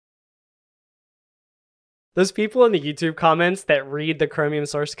those people in the YouTube comments that read the Chromium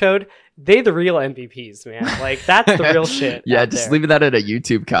source code, they the real MVPs, man. Like that's the real shit. Yeah, just leaving that in a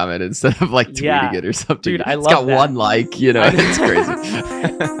YouTube comment instead of like tweeting it or something. Dude, I it's love got that. one like, you know, it's crazy.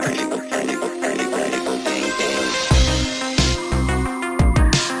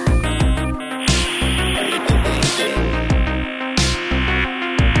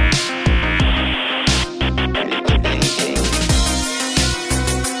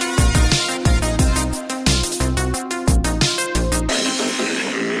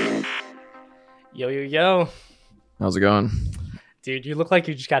 Yo. How's it going? Dude, you look like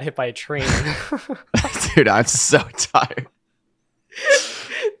you just got hit by a train. Dude, I'm so tired.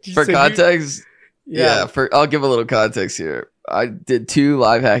 For context, I'll give a little context here. I did 2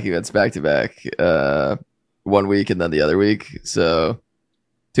 live hack events back to back, 1 week and then the other week. So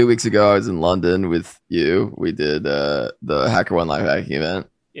 2 weeks ago, I was in London with you. We did the HackerOne live hacking event.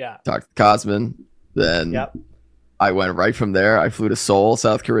 Yeah. Talked to Cosmin. Then I went right from there. I flew to Seoul,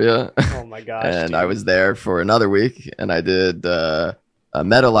 South Korea. Oh my gosh. And dude. I was there for another week, and I did a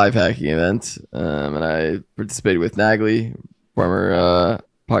meta live hacking event. And I participated with Nagli, former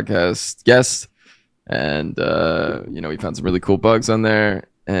podcast guest. And, we found some really cool bugs on there.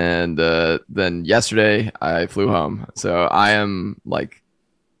 And then yesterday, I flew home. So I am like,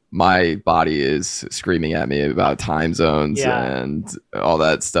 my body is screaming at me about time zones and all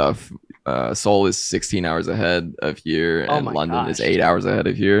that stuff. Seoul is 16 hours ahead of here, and London is 8 hours ahead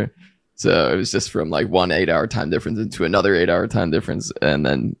of here. So it was just from like 1 8-hour time difference into another 8-hour time difference, and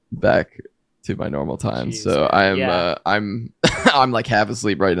then back to my normal time. Jeez, so I'm I'm like half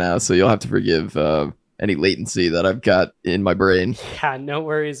asleep right now. So you'll have to forgive any latency that I've got in my brain. Yeah, no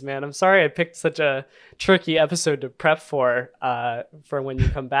worries, man. I'm sorry I picked such a tricky episode to prep for when you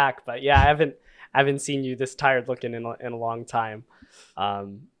come back. But yeah, I haven't seen you this tired looking in a long time.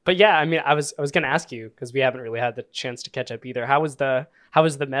 But yeah, I mean, I was gonna ask you because we haven't really had the chance to catch up either. How was the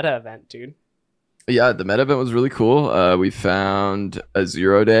meta event, dude? Yeah, the meta event was really cool. We found a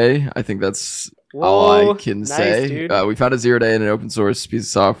 0 day. I think that's all I can say. We found a 0 day in an open source piece of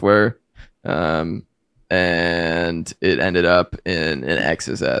software, and it ended up in an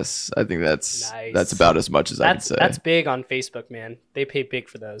XSS. I think that's about as much as I can say. That's big on Facebook, man. They pay big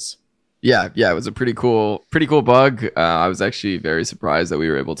for those. Yeah, it was a pretty cool bug. I was actually very surprised that we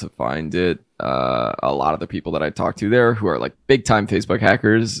were able to find it. A lot of the people that I talked to there who are like big time Facebook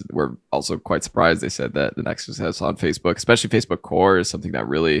hackers were also quite surprised. They said that the next success on Facebook, especially Facebook Core, is something that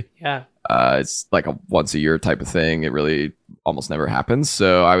really, it's like a once a year type of thing. It really almost never happens.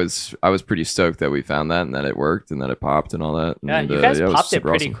 So I was pretty stoked that we found that and that it worked and that it popped and all that. Yeah, and, you guys popped it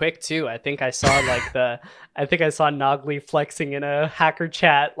pretty awesome. Quick too. I think I saw Nogli flexing in a hacker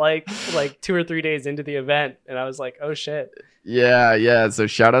chat like 2 or 3 days into the event, and I was like, oh shit. Yeah. So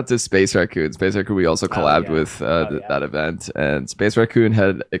shout out to Space Raccoon. Space Raccoon, we also collabed with that event, and Space Raccoon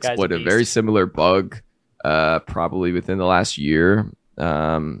had exploited a very similar bug, probably within the last year.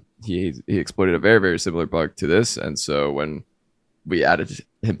 He exploited a very, very similar bug to this, and so when we added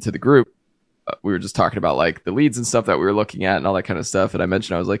him to the group, we were just talking about like the leads and stuff that we were looking at and all that kind of stuff. And I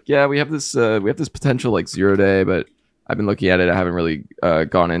mentioned, I was like, yeah, we have this potential like 0 day, but I've been looking at it. I haven't really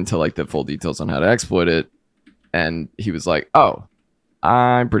gone into like the full details on how to exploit it. And he was like, oh,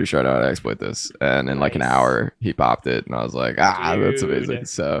 I'm pretty sure I know how to exploit this. And in like an hour, he popped it. And I was like, that's amazing.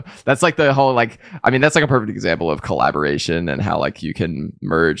 So that's like the whole, like, I mean, that's like a perfect example of collaboration and how like you can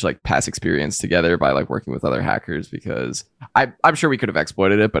merge like past experience together by like working with other hackers, because I'm sure we could have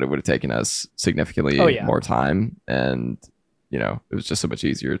exploited it, but it would have taken us significantly more time. And, you know, it was just so much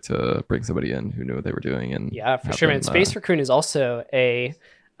easier to bring somebody in who knew what they were doing. And yeah, for sure, man. Space Raccoon is also a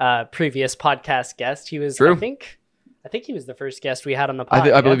previous podcast guest. He was, True. I think he was the first guest we had on the pod.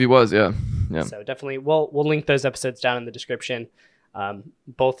 I believe he was, yeah. So definitely, we'll link those episodes down in the description.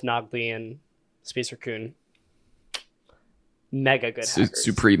 Both Nogli and Space Raccoon, mega good hackers.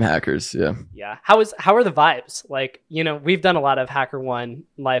 Supreme hackers, yeah. Yeah. How are the vibes? Like, you know, we've done a lot of HackerOne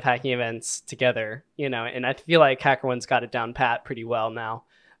live hacking events together, you know, and I feel like HackerOne's got it down pat pretty well now.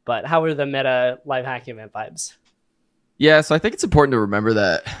 But how are the meta live hacking event vibes? Yeah, so I think it's important to remember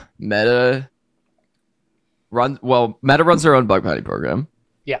that Meta runs their own bug bounty program.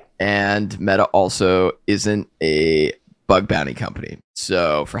 Yeah. And Meta also isn't a bug bounty company.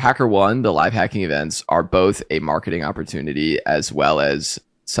 So for HackerOne, the live hacking events are both a marketing opportunity as well as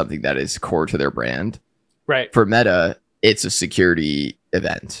something that is core to their brand. Right. For Meta, it's a security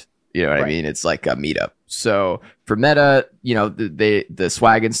event. You know what I mean? It's like a meetup. So for Meta, the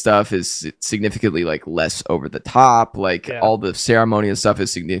swag and stuff is significantly like less over the top. Like all the ceremonial stuff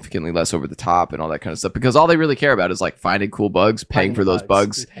is significantly less over the top and all that kind of stuff, because all they really care about is like finding cool bugs, paying for those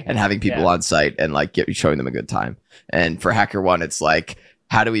bugs, and having people on site and like showing them a good time. And for HackerOne, it's like,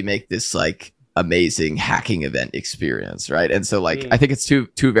 how do we make this like amazing hacking event experience, right? And so like I think it's two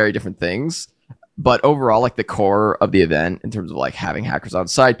very different things. But overall, like the core of the event in terms of like having hackers on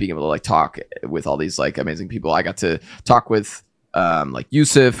site, being able to like talk with all these like amazing people. I got to talk with like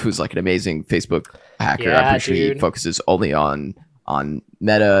Yusuf, who's like an amazing Facebook hacker. I'm pretty sure he focuses only on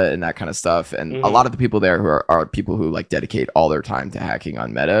Meta and that kind of stuff. And a lot of the people there who are people who like dedicate all their time to hacking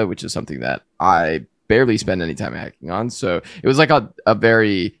on Meta, which is something that I barely spend any time hacking on. So it was like a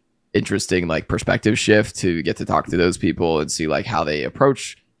very interesting like perspective shift to get to talk to those people and see like how they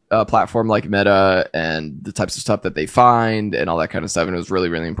approach a platform like Meta and the types of stuff that they find and all that kind of stuff. And it was really,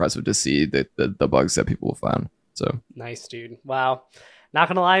 really impressive to see the bugs that people found. So nice, dude. Wow. Not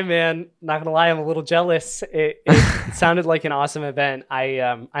gonna lie, man. Not gonna lie, I'm a little jealous. It sounded like an awesome event.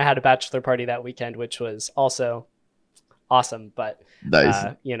 I had a bachelor party that weekend, which was also awesome. But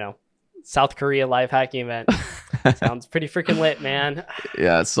nice. South Korea live hacking event sounds pretty freaking lit, man.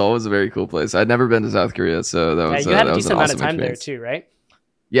 Yeah, Seoul was a very cool place. I'd never been to South Korea, so that was you had a decent decent amount of time experience. there too, right?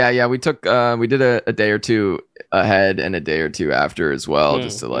 Yeah, we took we did a day or two ahead and a day or two after as well,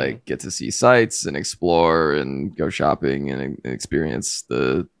 just to like get to see sites and explore and go shopping and experience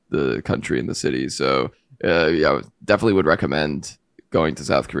the country and the city. So definitely would recommend going to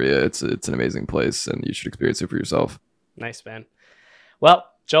South Korea. It's an amazing place and you should experience it for yourself. Nice, man. Well,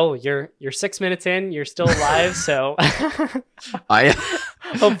 Joel, you're 6 minutes in, you're still alive, so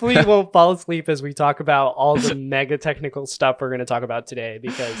hopefully you won't fall asleep as we talk about all the mega technical stuff we're going to talk about today,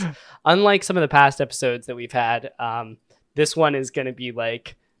 because unlike some of the past episodes that we've had, this one is going to be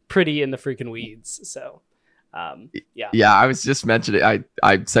like pretty in the freaking weeds. So yeah, I was just mentioning,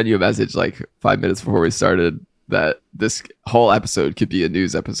 I sent you a message like 5 minutes before we started that this whole episode could be a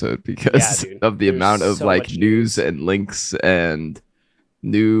news episode because of the amount of like news and links and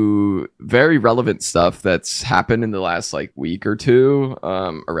new, very relevant stuff that's happened in the last like week or two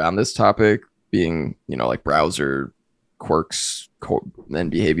around this topic, being like browser quirks and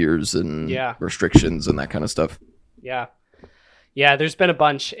behaviors and restrictions and that kind of stuff. Yeah, there's been a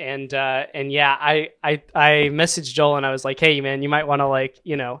bunch, and I messaged Joel and I was like, hey man, you might want to like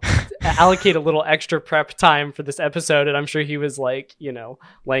allocate a little extra prep time for this episode, and I'm sure he was like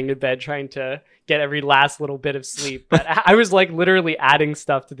laying in bed trying to get every last little bit of sleep. But I was like literally adding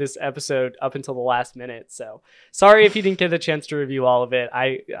stuff to this episode up until the last minute. So sorry if you didn't get a chance to review all of it.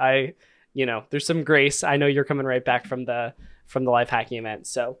 I there's some grace. I know you're coming right back from the live hacking event.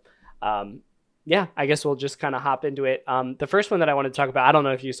 So yeah, I guess we'll just kind of hop into it. The first one that I wanted to talk about, I don't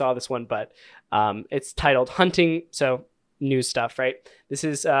know if you saw this one, but it's titled Hunting. So news stuff, right? This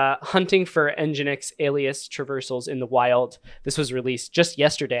is Hunting for Nginx alias traversals in the wild. This was released just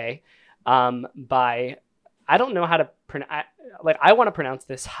yesterday by, I don't know how to pronounce, I want to pronounce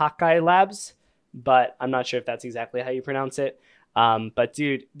this Hakai Labs, but I'm not sure if that's exactly how you pronounce it. But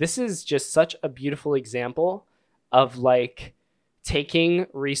dude, this is just such a beautiful example of like taking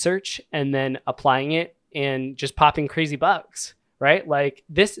research and then applying it and just popping crazy bugs, right? Like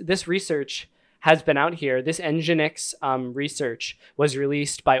this research has been out here. This Nginx research was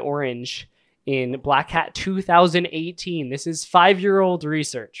released by Orange in Black Hat 2018. This is 5-year-old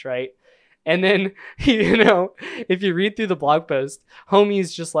research, right? And then, if you read through the blog post,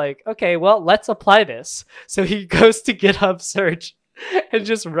 homie's just like, okay, well, let's apply this. So he goes to GitHub search and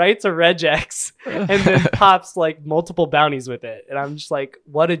just writes a regex and then pops like multiple bounties with it. And I'm just like,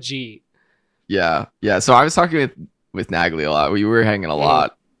 what a G. Yeah. So I was talking with Nagli a lot. We were hanging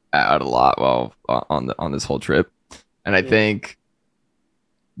out a lot while on this whole trip. And I think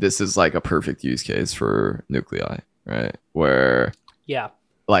this is like a perfect use case for nuclei, right? Where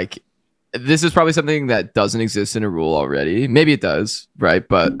like this is probably something that doesn't exist in a rule already. Maybe it does, right?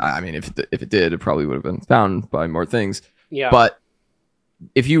 But I mean, if it did, it probably would have been found by more things. Yeah. But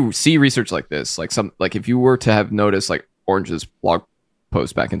if you see research like this, like if you were to have noticed like Orange's blog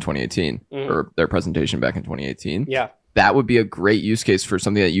post back in 2018 or their presentation back in 2018, that would be a great use case for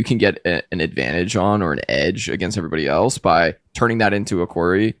something that you can get an advantage on or an edge against everybody else by turning that into a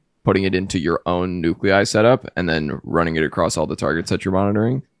query, putting it into your own nuclei setup, and then running it across all the targets that you're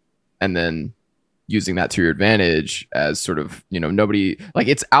monitoring, and then using that to your advantage as sort of, nobody, like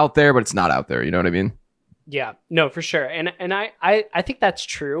it's out there, but it's not out there. You know what I mean? Yeah, no, for sure. And I think that's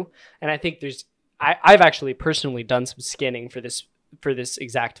true. And I think I've actually personally done some scanning for this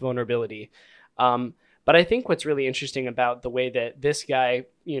exact vulnerability. But I think what's really interesting about the way that this guy,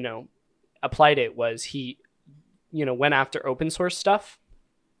 applied it was he, went after open source stuff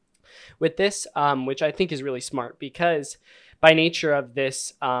with this, which I think is really smart because by nature of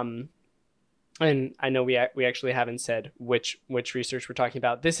this, and I know we actually haven't said which research we're talking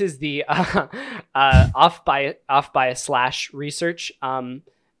about. This is the off by a slash research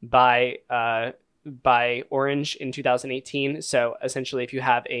by Orange in 2018. So essentially, if you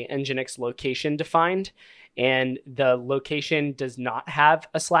have a Nginx location defined and the location does not have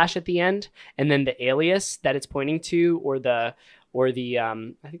a slash at the end, and then the alias that it's pointing to, or the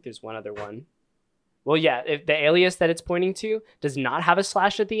I think there's one other one. Well, yeah, if the alias that it's pointing to does not have a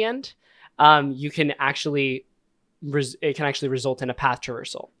slash at the end, it can actually result in a path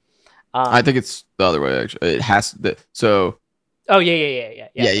traversal. I think it's the other way. Actually, it has so. Oh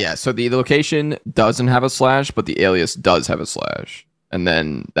yeah. So the location doesn't have a slash, but the alias does have a slash, and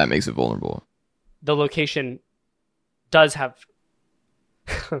then that makes it vulnerable. The location does have.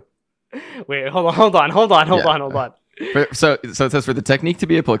 Wait, hold on. So it says for the technique to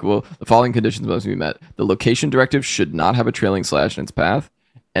be applicable, the following conditions must be met: the location directive should not have a trailing slash in its path,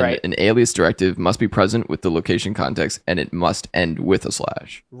 and an alias directive must be present with the location context, and it must end with a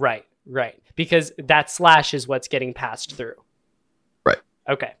slash. Right. Because that slash is what's getting passed through. Right.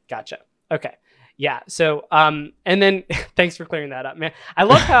 Okay, gotcha. Okay. Yeah. So, and then thanks for clearing that up, man. I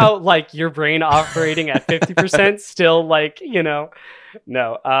love how like your brain operating at 50% still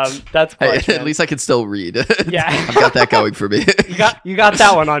no, that's clutch, at least I can still read. Yeah. I've got that going for me. you got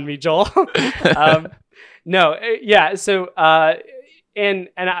that one on me, Joel. No. Yeah. So, and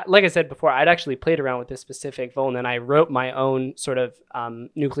like I said before, I'd actually played around with this specific vuln, and I wrote my own sort of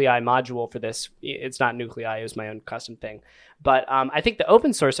nuclei module for this. It's not nuclei; it was my own custom thing. But I think the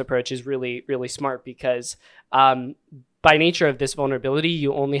open source approach is really, really smart because by nature of this vulnerability,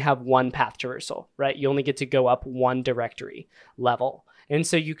 you only have one path traversal, right? You only get to go up one directory level. And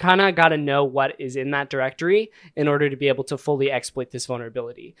so you kind of got to know what is in that directory in order to be able to fully exploit this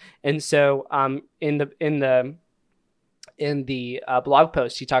vulnerability. And so in the blog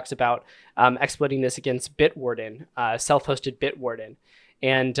post, he talks about exploiting this against Bitwarden, self-hosted Bitwarden,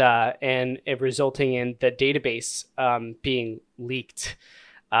 and it resulting in the database being leaked,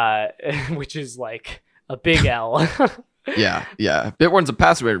 which is like a big L. Yeah. Bitwarden's a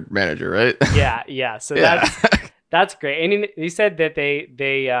password manager, right? Yeah. So that's great. And he said that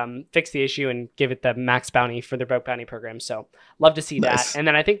they fixed the issue and give it the max bounty for their bug bounty program. So love to see that. And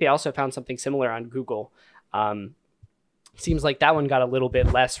then I think they also found something similar on Google. Seems like that one got a little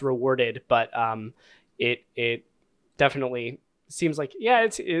bit less rewarded, but it definitely seems like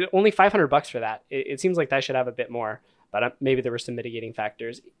it's only $500 for that. It seems like that should have a bit more, but maybe there were some mitigating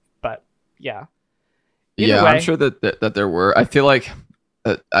factors. But yeah. Either way, I'm sure that there were. I feel like,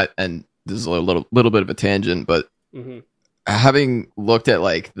 and this is a little bit of a tangent, but having looked at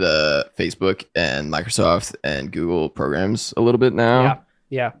like the Facebook and Microsoft and Google programs a little bit now,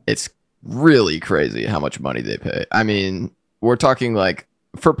 it's really crazy how much money they pay. I mean, we're talking like,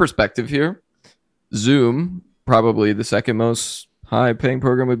 for perspective here, Zoom, probably the second most high paying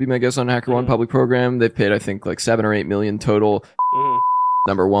program would be my guess on HackerOne public program. They've paid, I think, like 7 or 8 million total.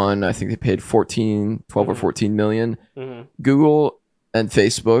 Number one, I think they paid 12 or 14 million. Google and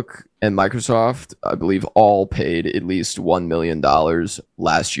Facebook and Microsoft, I believe, all paid at least $1 million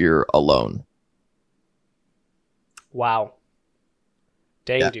last year alone. Wow.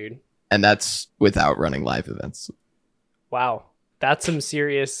 Dang, dude. And that's without running live events. Wow. That's some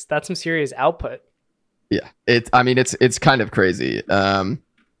serious output. Yeah. It's kind of crazy.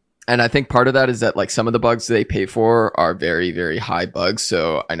 And I think part of that is that like some of the bugs they pay for are very, very high bugs.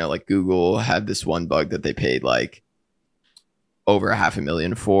 So I know like Google had this one bug that they paid like over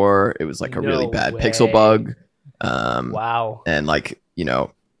 $500,000 for. It was like a really bad pixel bug. Wow. And like,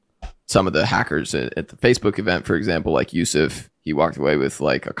 some of the hackers at the Facebook event, for example, like Yusuf, he walked away with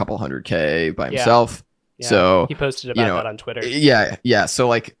like a couple $100K by himself. Yeah. So he posted about that on Twitter. Yeah. So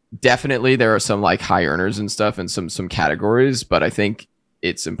like definitely there are some like high earners and stuff and some categories, but I think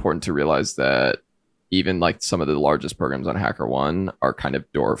it's important to realize that even like some of the largest programs on HackerOne are kind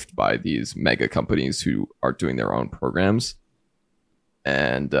of dwarfed by these mega companies who are doing their own programs.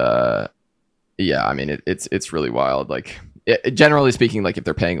 And it's really wild. Like generally speaking, like if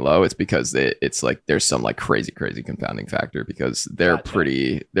they're paying low, it's because it's like there's some like crazy confounding factor because they're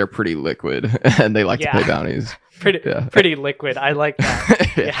pretty liquid and they like to pay bounties. Pretty liquid. I like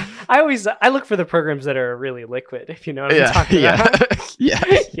that. Yeah. I look for the programs that are really liquid, if you know what I'm talking about.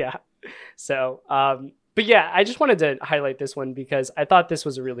 Yeah. So, but yeah, I just wanted to highlight this one because I thought this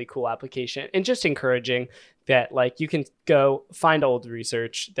was a really cool application and just encouraging that like you can go find old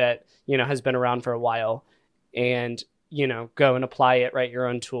research that, has been around for a while and go and apply it, write your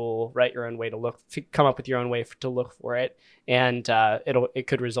own tool, write your own way to come up with your own way to look for it. And it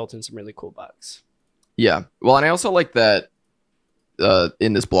could result in some really cool bugs. Yeah. Well, and I also like that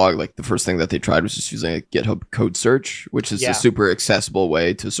in this blog, like the first thing that they tried was just using a GitHub code search, which is a super accessible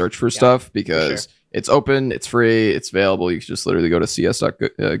way to search for stuff because it's open, it's free, it's available. You can just literally go to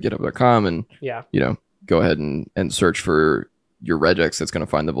cs.github.com and go ahead and search for your regex that's going to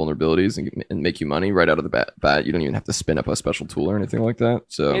find the vulnerabilities and make you money right out of the bat. You don't even have to spin up a special tool or anything like that.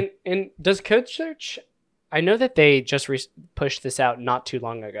 So and does code search? I know that they just pushed this out not too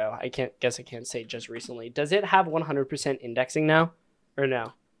long ago. I can't say just recently. Does it have 100% indexing now, or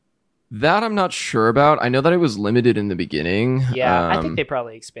no? That I'm not sure about. I know that it was limited in the beginning. Yeah, I think they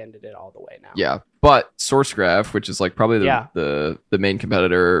probably expanded it all the way now. Yeah, but SourceGraph, which is like probably the main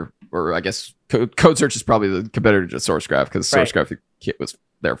competitor, or I guess Code Search is probably the competitor to SourceGraph because SourceGraph was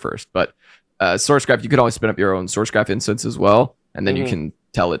there first. But SourceGraph, you could always spin up your own SourceGraph instance as well, and then you can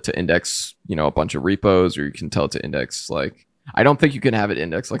tell it to index, a bunch of repos, or you can tell it to index like. I don't think you can have it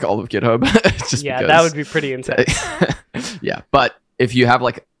index like all of GitHub. Just because, that would be pretty intense. Yeah, but if you have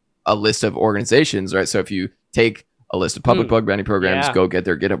like a list of organizations, right? So if you take a list of public bug bounty programs, go get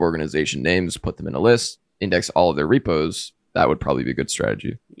their GitHub organization names, put them in a list, index all of their repos, that would probably be a good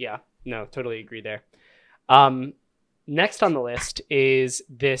strategy. Yeah, no, totally agree there. Next on the list is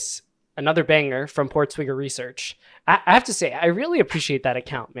another banger from Portswigger Research. I have to say, I really appreciate that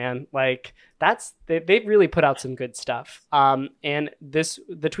account, man. Like they've really put out some good stuff. And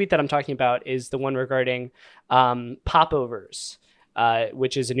the tweet that I'm talking about is the one regarding popovers,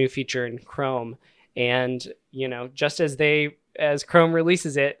 which is a new feature in Chrome. And, just as Chrome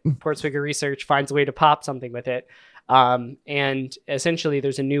releases it, Portswigger Research finds a way to pop something with it. And essentially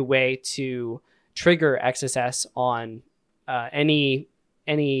there's a new way to trigger XSS on any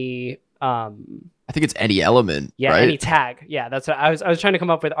I think it's any element. Yeah, right? Any tag. Yeah, that's what I was trying to come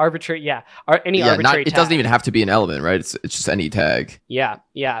up with. Arbitrary. Yeah, arbitrary tag. It doesn't even have to be an element, right? It's just any tag. Yeah.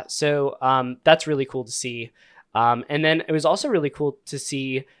 So that's really cool to see. And then it was also really cool to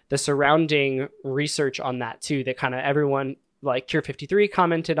see the surrounding research on that too. That kind of everyone like Cure53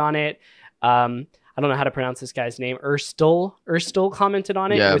 commented on it. I don't know how to pronounce this guy's name. Urstul commented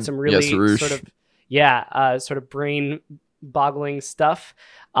on it with some really sort of brain-boggling stuff.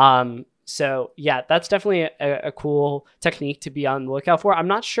 So yeah, that's definitely a cool technique to be on the lookout for. I'm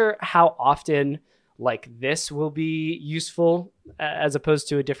not sure how often like this will be useful as opposed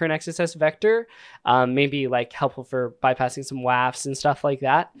to a different XSS vector. Maybe like helpful for bypassing some WAFs and stuff like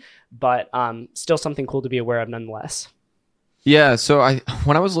that, but still something cool to be aware of nonetheless. Yeah, so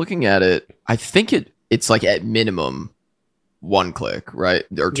when I was looking at it, I think it's like at minimum 1 click, right?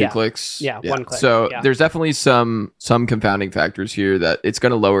 Or 2 clicks. Yeah, 1 click. So there's definitely some confounding factors here that it's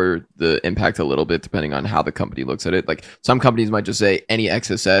going to lower the impact a little bit depending on how the company looks at it. Like some companies might just say any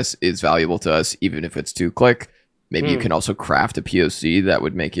XSS is valuable to us, even if it's 2 click. Maybe you can also craft a POC that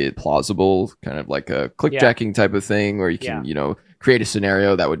would make it plausible, kind of like a clickjacking type of thing, where you can, create a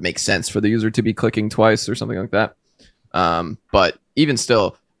scenario that would make sense for the user to be clicking twice or something like that. But even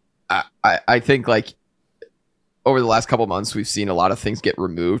still, I think like over the last couple months, we've seen a lot of things get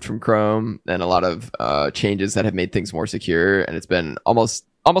removed from Chrome and a lot of changes that have made things more secure. And it's been almost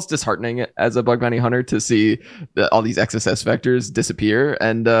disheartening as a bug bounty hunter to see all these XSS vectors disappear.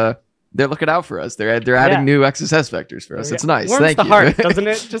 And they're looking out for us. They're adding new XSS vectors for us. It's nice. Warms Thank the you. Heart, doesn't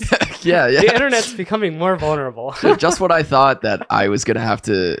it? Just yeah. The internet's becoming more vulnerable. Just what I thought that I was going to have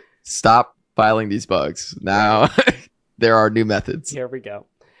to stop filing these bugs. Now there are new methods. Here we go.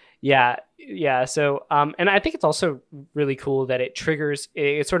 Yeah. So, and I think it's also really cool that it triggers,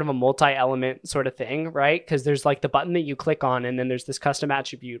 it's sort of a multi-element sort of thing, right? Because there's like the button that you click on, and then there's this custom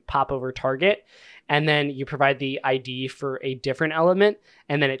attribute pop over target, and then you provide the ID for a different element,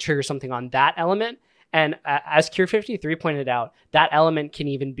 and then it triggers something on that element. And as Cure53 pointed out, that element can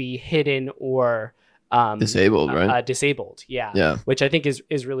even be hidden or disabled, right? Disabled, yeah. Which I think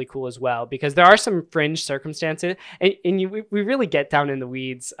is really cool as well, because there are some fringe circumstances, and we really get down in the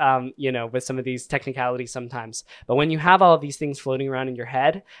weeds, with some of these technicalities sometimes. But when you have all of these things floating around in your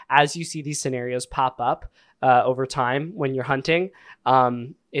head, as you see these scenarios pop up over time when you're hunting,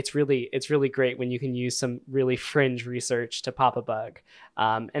 it's really great when you can use some really fringe research to pop a bug,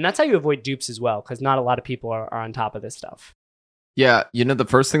 and that's how you avoid dupes as well, because not a lot of people are on top of this stuff. Yeah, the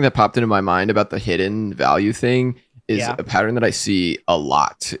first thing that popped into my mind about the hidden value thing is a pattern that I see a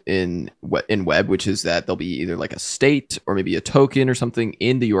lot in web, which is that there'll be either like a state or maybe a token or something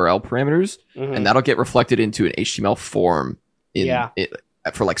in the URL parameters, and that'll get reflected into an HTML form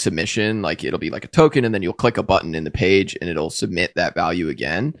for like submission. Like it'll be like a token, and then you'll click a button in the page and it'll submit that value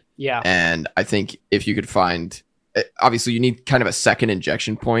again. Yeah. And I think if you could find obviously you need kind of a second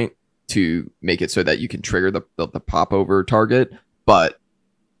injection point to make it so that you can trigger the popover target. But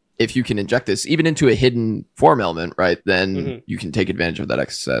if you can inject this even into a hidden form element, right, then you can take advantage of that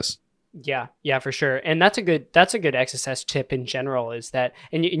XSS. Yeah, for sure. And that's a good XSS tip in general, is that,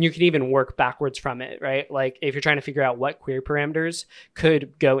 and you can even work backwards from it, right? Like if you're trying to figure out what query parameters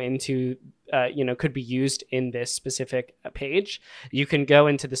could go into, could be used in this specific page, you can go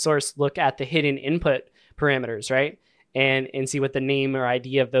into the source, look at the hidden input parameters, right? And see what the name or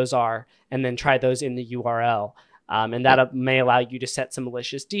ID of those are, and then try those in the URL. And that may allow you to set some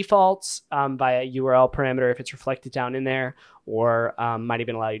malicious defaults by a URL parameter if it's reflected down in there, or might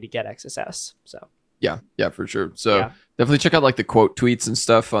even allow you to get XSS. So yeah, for sure. So definitely check out like the quote tweets and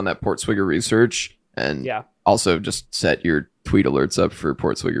stuff on that Portswigger research, and also just set your tweet alerts up for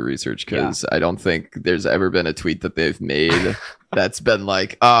Portswigger research, because I don't think there's ever been a tweet that they've made that's been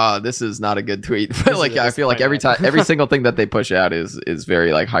like, this is not a good tweet. But like, I feel like every single thing that they push out is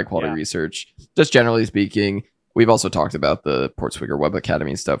very like high quality research, just generally speaking. We've also talked about the Portswigger Web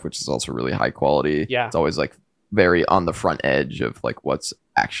Academy stuff, which is also really high quality. Yeah. It's always like very on the front edge of like what's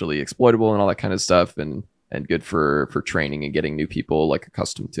actually exploitable and all that kind of stuff, and good for training and getting new people like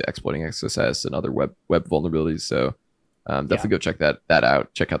accustomed to exploiting XSS and other web vulnerabilities. So definitely go check that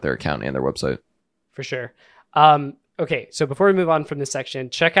out. Check out their account and their website. For sure. Okay, so before we move on from this section,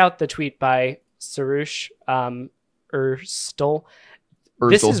 check out the tweet by Sarush Erstel.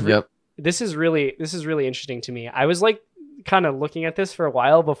 This is really interesting to me. I was like kind of looking at this for a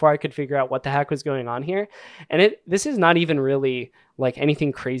while before I could figure out what the heck was going on here. And this is not even really like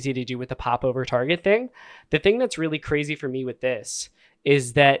anything crazy to do with the popover target thing. The thing that's really crazy for me with this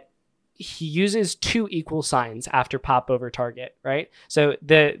is that he uses two equal signs after popover target, right? So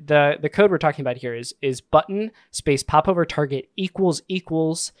the code we're talking about here is button space popover target equals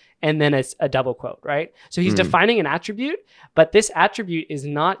and then it's a double quote, right? So he's defining an attribute, but this attribute is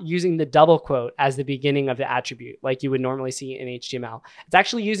not using the double quote as the beginning of the attribute like you would normally see in HTML. It's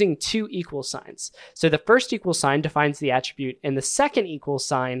actually using two equal signs. So the first equal sign defines the attribute, and the second equal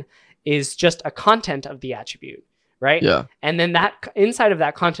sign is just a content of the attribute, right? Yeah. And then that inside of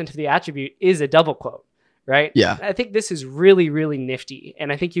that content of the attribute is a double quote, right? Yeah. I think this is really, really nifty.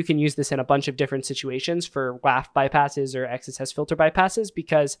 And I think you can use this in a bunch of different situations for WAF bypasses or XSS filter bypasses,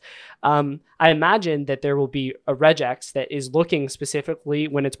 because I imagine that there will be a regex that is looking specifically,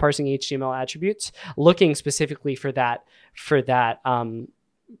 when it's parsing HTML attributes, looking specifically for that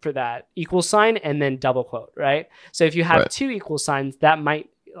equal sign and then double quote, right? So if you have two equal signs, that might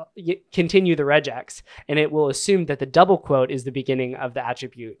continue the regex, and it will assume that the double quote is the beginning of the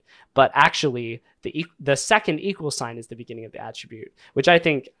attribute, but actually the second equal sign is the beginning of the attribute, which I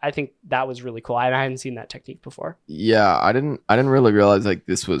think that was really cool. I hadn't seen that technique before. Yeah, I didn't really realize like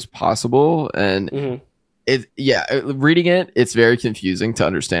this was possible, and reading it's very confusing to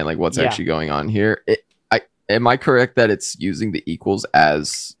understand like what's actually going on here. Am I correct that it's using the equals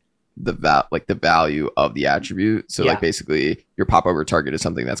as the value of the attribute? So like basically your popover target is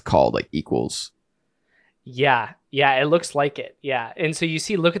something that's called like equals. Yeah, it looks like it. Yeah. And so you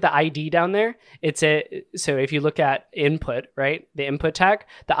see, look at the ID down there. So if you look at input, right? The input tag,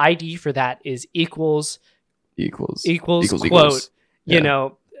 the ID for that is equals quote,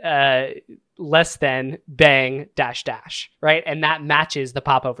 less than bang dash, right? And that matches the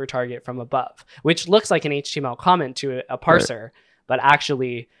popover target from above, which looks like an HTML comment to a parser, but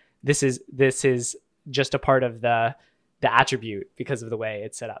actually this is just a part of the attribute because of the way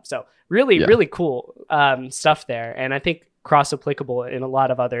it's set up. So really cool stuff there. And I think cross applicable in a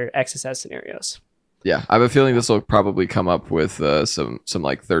lot of other XSS scenarios. Yeah, I have a feeling this will probably come up with some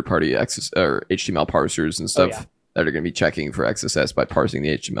like third party XSS or HTML parsers and stuff that are going to be checking for XSS by parsing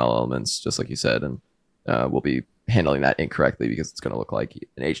the HTML elements, just like you said. And we'll be handling that incorrectly because it's going to look like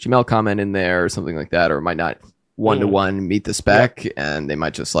an HTML comment in there or something like that, or it might not one-to-one meet the spec, and they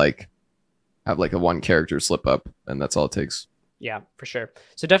might just like have like a one character slip up, and that's all it takes. Yeah, for sure.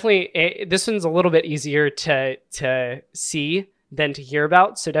 So definitely this one's a little bit easier to see than to hear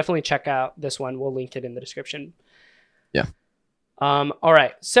about. So definitely check out this one. We'll link it in the description. Yeah. All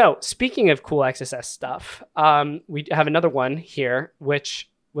right. So speaking of cool XSS stuff, we have another one here, which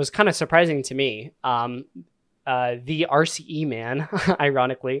was kind of surprising to me. The RCE man,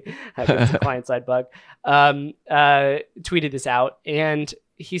 ironically, it's a client-side bug, tweeted this out, and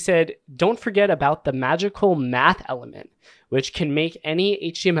he said, "Don't forget about the magical math element, which can make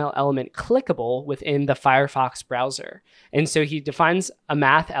any HTML element clickable within the Firefox browser." And so he defines a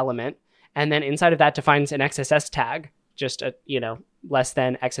math element, and then inside of that defines an XSS tag, just a less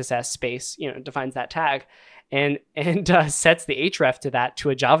than XSS space, defines that tag. and sets the href to that, to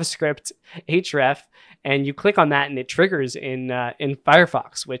a JavaScript href, and you click on that and it triggers in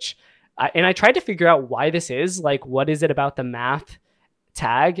Firefox, which and I tried to figure out why this is, like, what is it about the math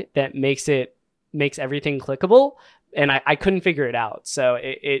tag that makes everything clickable, and I couldn't figure it out. So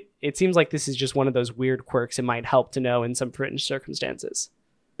it seems like this is just one of those weird quirks it might help to know in some fringe circumstances.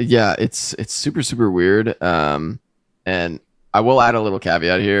 Yeah, it's super, super weird. And I will add a little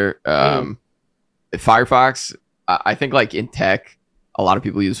caveat here. Firefox, I think, like, in tech, a lot of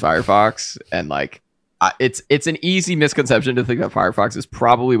people use Firefox, and like it's an easy misconception to think that Firefox is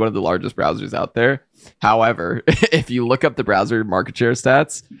probably one of the largest browsers out there. However, if you look up the browser market share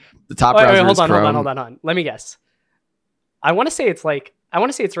stats, the top browser is Chrome. Hold on. Let me guess. I want to say it's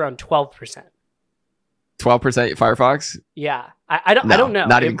around 12%. 12% Firefox? Yeah. I don't know.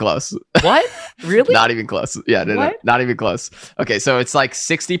 Not even close. What? Really? Not even close. Yeah, no, not even close. Okay, so it's like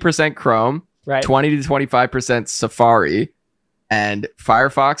 60% Chrome, right, 20 to 25% Safari, and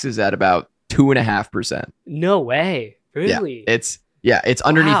Firefox is at about 2.5%. No way. Really? Yeah, it's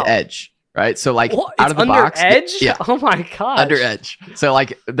underneath Edge, right? So like out of the box, Edge? Yeah. Oh my god. Under Edge. So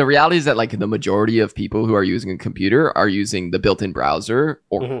like the reality is that like the majority of people who are using a computer are using the built-in browser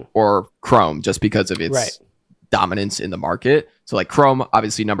or Chrome, just because of its dominance in the market. So like Chrome,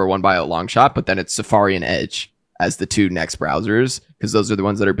 obviously number one by a long shot, but then it's Safari and Edge as the two next browsers, because those are the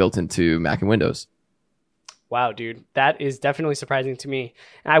ones that are built into Mac and Windows. Wow, dude, that is definitely surprising to me.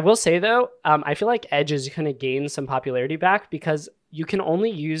 And I will say, though, I feel like Edge is going to gain some popularity back because you can only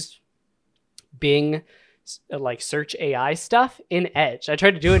use Bing, like, search AI stuff in Edge. I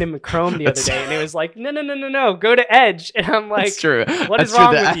tried to do it in Chrome the other day, and it was like, no, go to Edge. And I'm like, that's true. What is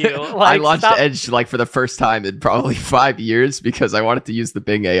wrong with you? Like, I launched Edge like for the first time in probably 5 years because I wanted to use the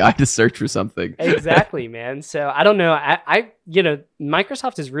Bing AI to search for something. Exactly, man. So I don't know. I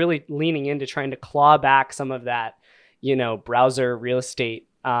Microsoft is really leaning into trying to claw back some of that, browser real estate.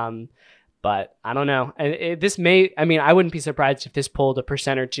 But I don't know. I wouldn't be surprised if this pulled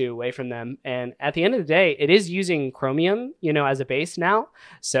 1% or 2% away from them. And at the end of the day, it is using Chromium, as a base now.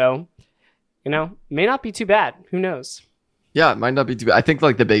 So, may not be too bad. Who knows? Yeah, it might not be too bad. I think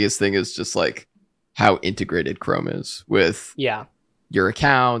like the biggest thing is just like how integrated Chrome is with your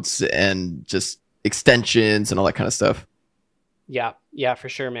accounts and just extensions and all that kind of stuff. Yeah, for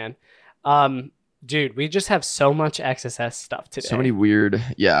sure, man. Dude, we just have so much XSS stuff today. So many weird.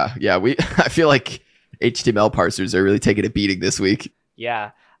 Yeah. I feel like HTML parsers are really taking a beating this week.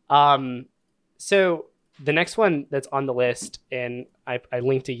 Yeah. So the next one that's on the list, and I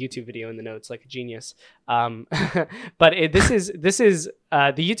linked a YouTube video in the notes like a genius. But this is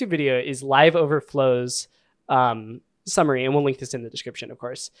the YouTube video is Live Overflow's summary, and we'll link this in the description, of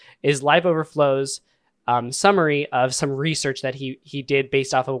course. Is Live Overflow's summary of some research that he did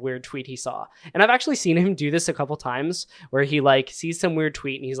based off of a weird tweet he saw. And I've actually seen him do this a couple times where he like sees some weird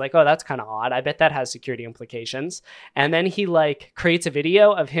tweet and he's like, oh, that's kind of odd. I bet that has security implications. And then he like creates a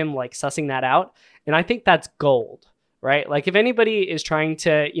video of him like sussing that out. And I think that's gold, right? Like if anybody is trying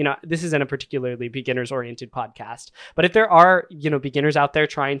to, this isn't a particularly beginners oriented podcast, but if there are, beginners out there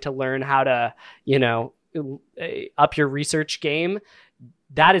trying to learn how to, up your research game,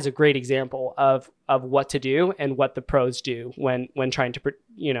 that is a great example of what to do and what the pros do when trying to,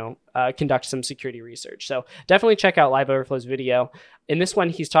 conduct some security research. So definitely check out Live Overflow's video. In this one,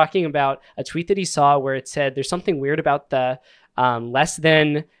 he's talking about a tweet that he saw where it said there's something weird about the less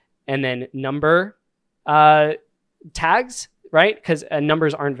than and then number tags, right? Because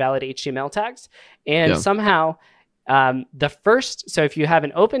numbers aren't valid HTML tags. And somehow so if you have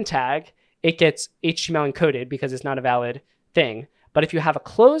an open tag, it gets HTML encoded because it's not a valid thing. But if you have a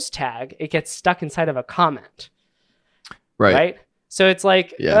closed tag, it gets stuck inside of a comment. Right? So it's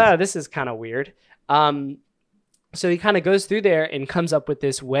like, this is kind of weird. So he kind of goes through there and comes up with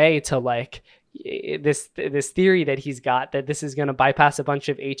this way to like this theory that he's got that this is going to bypass a bunch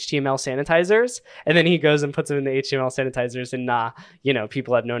of HTML sanitizers. And then he goes and puts them in the HTML sanitizers, and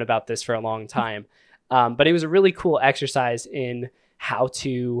people have known about this for a long time. But it was a really cool exercise in how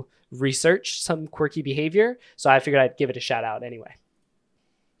to research some quirky behavior. So I figured I'd give it a shout out anyway.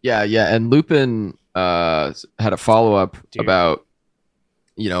 Yeah. And Lupin had a follow-up about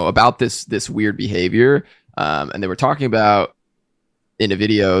this weird behavior. And they were talking about in a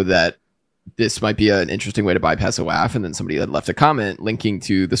video that this might be an interesting way to bypass a WAF. And then somebody had left a comment linking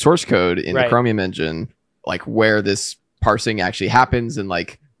to the source code in the Chromium engine, like where this parsing actually happens and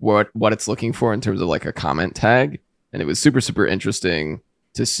like what it's looking for in terms of like a comment tag. And it was super, super interesting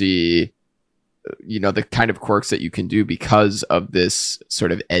to see, the kind of quirks that you can do because of this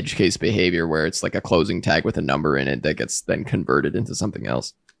sort of edge case behavior where it's like a closing tag with a number in it that gets then converted into something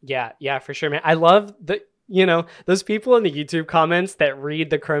else. Yeah, for sure, man. I love those people in the YouTube comments that read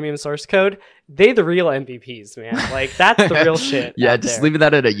the Chromium source code, they the real MVPs, man. Like, that's the real shit. Yeah, just leaving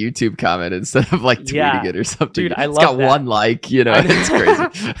that in a YouTube comment instead of like tweeting it or something. Dude, I love it's got that. one like, it's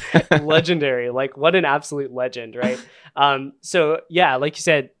crazy. Legendary. Like, what an absolute legend, right? So yeah, like you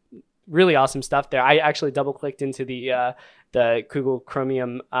said, really awesome stuff there. I actually double clicked into the Google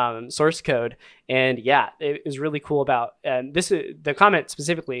Chromium source code, and yeah, it was really cool about the comment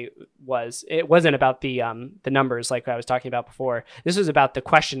specifically it wasn't about the numbers like I was talking about before. This was about the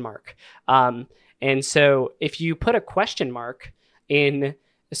question mark, and so if you put a question mark in,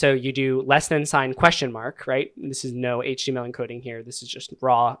 so you do less than sign question mark, right? This is no HTML encoding here. This is just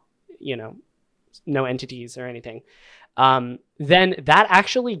raw, no entities or anything. Then that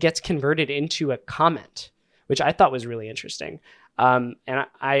actually gets converted into a comment, which I thought was really interesting. And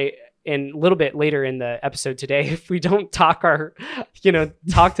a little bit later in the episode today, if we don't talk to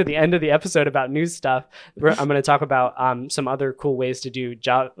the end of the episode about news stuff, I'm going to talk about some other cool ways to do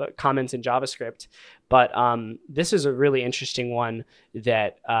comments in JavaScript. But this is a really interesting one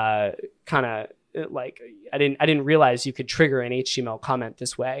that kind of like I didn't realize you could trigger an HTML comment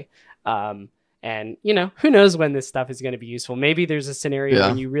this way. And who knows when this stuff is going to be useful. Maybe there's a scenario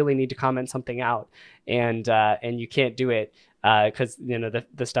when you really need to comment something out, and you can't do it because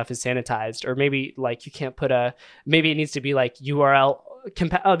the stuff is sanitized, or maybe like you can't put maybe it needs to be like URL.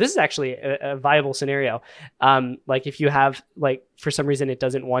 This is actually a viable scenario. Like if you have like for some reason it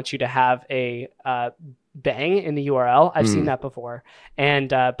doesn't want you to have a bang in the URL. I've seen that before, and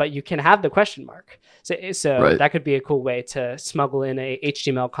but you can have the question mark. So right. That could be a cool way to smuggle in a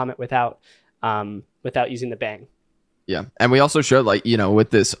HTML comment without using the bang. Yeah. And we also showed with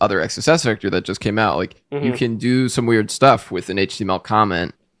this other XSS vector that just came out, you can do some weird stuff with an HTML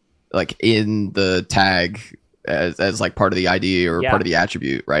comment, like in the tag as like part of the ID or part of the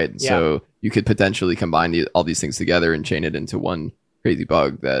attribute. Right. Yeah. So you could potentially combine all these things together and chain it into one crazy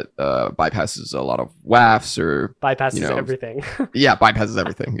bug that bypasses a lot of WAFs or bypasses everything. Yeah. Bypasses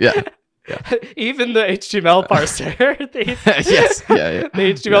everything. Yeah. Yeah. Even the HTML parser. Yes. Yeah.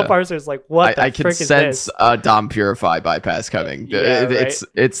 The HTML parser is like, what the I can sense a DOM Purify bypass coming. Right?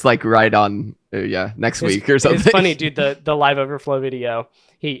 It's like right on next week or something. It's funny, dude. The live overflow video,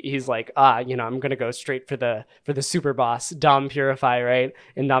 he's like, I'm gonna go straight for the super boss DOM Purify, right?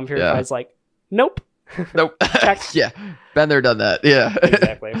 And DOM Purify's like, nope. Yeah. Been there, done that. Yeah.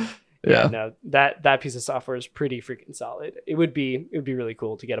 Exactly. Yeah, no, that piece of software is pretty freaking solid. It would be really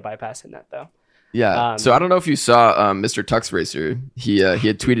cool to get a bypass in that though. Yeah. So I don't know if you saw Mr. Tux Racer. He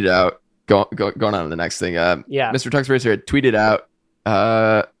had tweeted out going on to the next thing. Mr. Tux Racer had tweeted out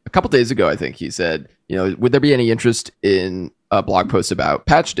a couple days ago. I think he said, would there be any interest in a blog post about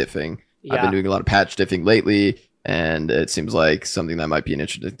patch diffing? Yeah. I've been doing a lot of patch diffing lately, and it seems like something that might be an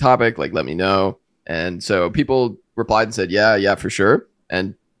interesting topic. Like, let me know. And so people replied and said, yeah, for sure.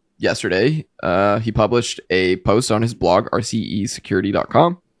 And yesterday, he published a post on his blog,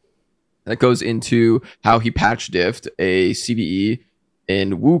 rcesecurity.com, that goes into how he patch diffed a CVE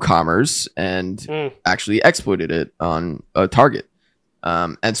in WooCommerce and actually exploited it on a target.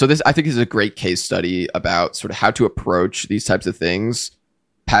 And so this, I think, is a great case study about sort of how to approach these types of things.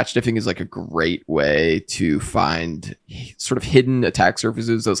 Patch diffing is like a great way to find sort of hidden attack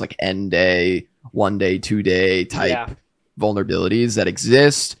surfaces, those like end day, 1 day, 2 day type vulnerabilities that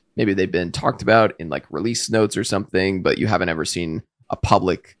exist. Maybe they've been talked about in like release notes or something, but you haven't ever seen a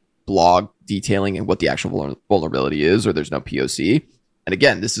public blog detailing and what the actual vulnerability is, or there's no POC. And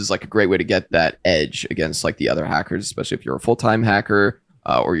again, this is like a great way to get that edge against like the other hackers, especially if you're a full-time hacker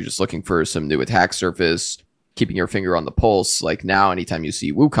or you're just looking for some new attack surface, keeping your finger on the pulse. Like now, anytime you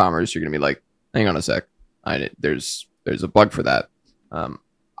see WooCommerce, you're going to be like, hang on a sec. There's a bug for that.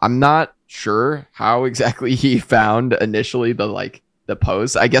 I'm not sure how exactly he found initially the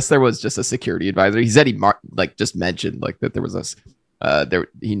post. I guess there was just a security advisor. He said he just mentioned like that there was this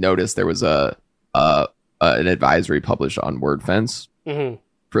he noticed there was an advisory published on WordFence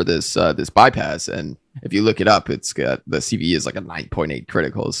for this bypass, and if you look it up, it's got the CVE is like a 9.8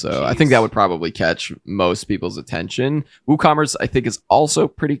 critical. So jeez. I think that would probably catch most people's attention. WooCommerce, I think, is also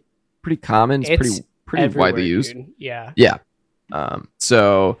pretty common. It's pretty widely used. Dude. Yeah.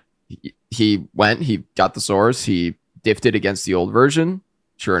 So he got the source, he diffed it against the old version.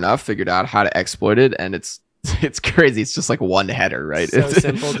 Sure enough, figured out how to exploit it, and it's crazy. It's just like one header, right? So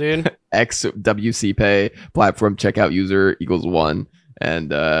simple, dude. X WC pay platform checkout user equals 1, and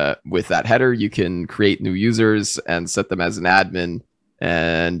with that header, you can create new users and set them as an admin,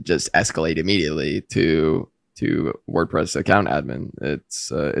 and just escalate immediately to WordPress account admin.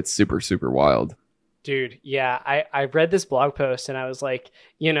 It's super wild. Dude, yeah, I read this blog post and I was like,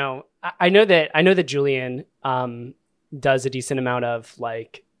 I know that Julian does a decent amount of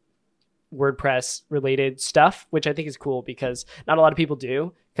like WordPress related stuff, which I think is cool because not a lot of people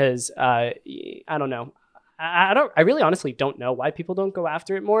do. Because I don't know, I really honestly don't know why people don't go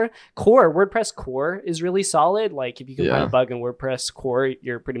after it more. WordPress core is really solid. Like if you can find a bug in WordPress core,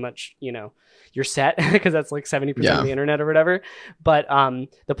 you're pretty much, you're set because that's like 70% of the internet or whatever. But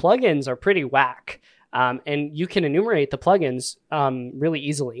the plugins are pretty whack. And you can enumerate the plugins really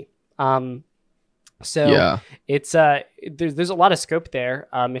easily. So it's there's a lot of scope there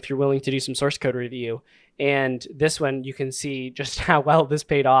if you're willing to do some source code review. And this one, you can see just how well this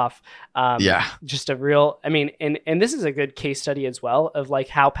paid off. Just a real, I mean, and this is a good case study as well of like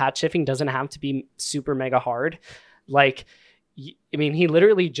how patch shifting doesn't have to be super mega hard. Like, I mean, he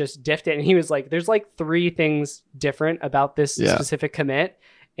literally just diffed it and he was like, there's like 3 things different about this specific commit.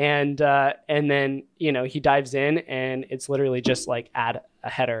 And then, he dives in and it's literally just like add a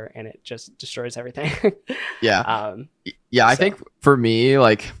header and it just destroys everything. I think for me,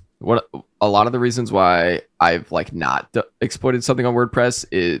 like what a lot of the reasons why I've like not exploited something on WordPress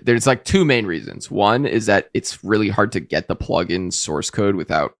is there's like 2 main reasons. One is that it's really hard to get the plugin source code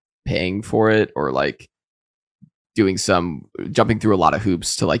without paying for it or like jumping through a lot of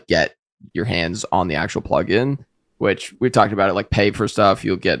hoops to like get your hands on the actual plugin. Which we talked about it, like pay for stuff,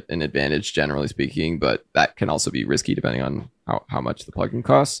 you'll get an advantage generally speaking, but that can also be risky depending on how much the plugin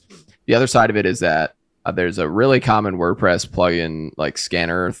costs. The other side of it is that there's a really common WordPress plugin like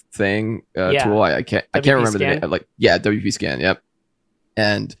scanner thing tool. I can't remember the name. Like WP Scan. Yep.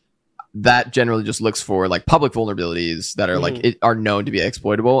 And that generally just looks for like public vulnerabilities that are are known to be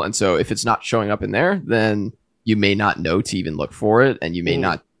exploitable. And so if it's not showing up in there, then you may not know to even look for it, and you may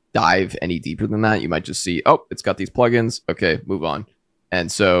not dive any deeper than that. You might just see, oh, it's got these plugins. Okay, move on. And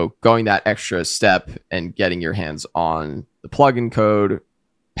so going that extra step and getting your hands on the plugin code,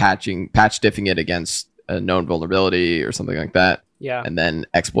 patch diffing it against a known vulnerability or something like that, and then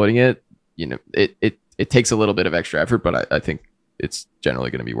exploiting it, it takes a little bit of extra effort, but I think it's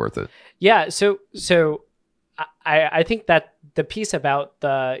generally going to be worth it. Yeah. So I think that the piece about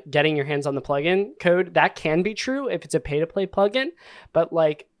the getting your hands on the plugin code, that can be true if it's a pay to play plugin, but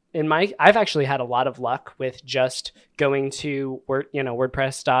like I've actually had a lot of luck with just going to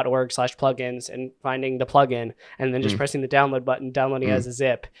WordPress.org/plugins and finding the plugin and then just pressing the download button, downloading it as a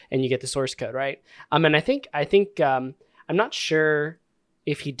zip, and you get the source code, right? And I think I'm not sure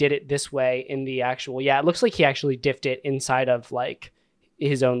if he did it this way in the actual, it looks like he actually diffed it inside of like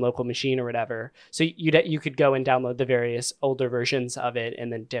his own local machine or whatever. So you could go and download the various older versions of it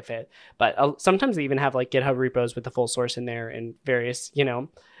and then diff it. But sometimes they even have like GitHub repos with the full source in there and various,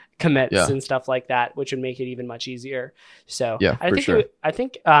 commits and stuff like that, which would make it even much easier. So I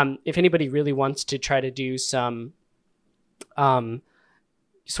think if anybody really wants to try to do some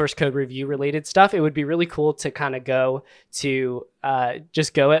source code review related stuff, it would be really cool to kind of go to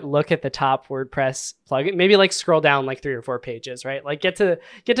look at the top WordPress plugin, maybe like scroll down like 3 or 4 pages, right? Like get to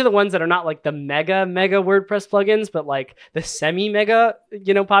the ones that are not like the mega WordPress plugins, but like the semi mega,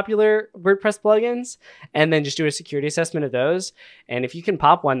 popular WordPress plugins, and then just do a security assessment of those. And if you can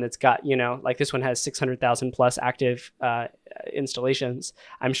pop one that's got, like this one has 600,000 plus active installations,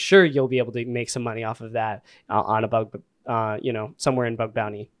 I'm sure you'll be able to make some money off of that on a bug, somewhere in Bug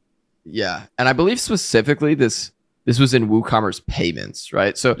Bounty. Yeah. And I believe specifically this was in WooCommerce payments,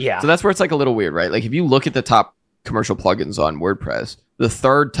 right? So that's where it's like a little weird, right? Like if you look at the top commercial plugins on WordPress, the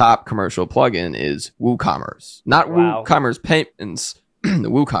 3rd top commercial plugin is WooCommerce, not WooCommerce payments.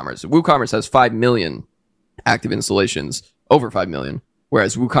 WooCommerce. WooCommerce has 5 million active installations, over 5 million,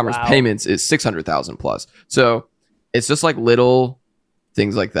 whereas WooCommerce payments is 600,000 plus. So it's just like little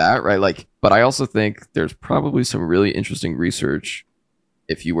things like that, right? Like, but I also think there's probably some really interesting research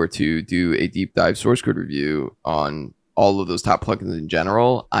if you were to do a deep dive source code review on all of those top plugins in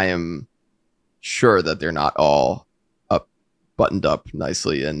general. I am sure that they're not all buttoned up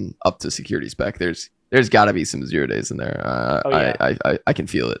nicely and up to security spec. There's got to be some 0 days in there. I can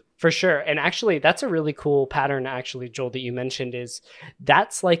feel it. For sure. And actually, that's a really cool pattern, actually, Joel, that you mentioned is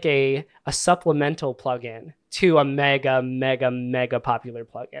that's like a supplemental plugin to a mega popular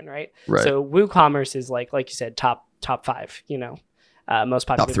plugin, right? So WooCommerce is like you said, top 5, most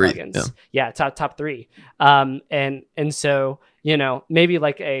popular plugins. Top 3. And so, maybe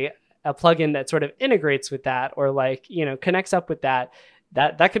like a plugin that sort of integrates with that or like, connects up with that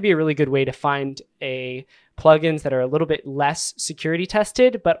could be a really good way to find plugins that are a little bit less security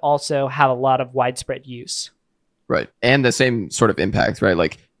tested, but also have a lot of widespread use. Right. And the same sort of impact, right?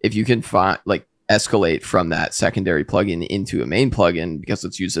 Like if you can escalate from that secondary plugin into a main plugin because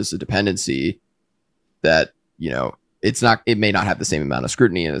it's used as a dependency, that, it may not have the same amount of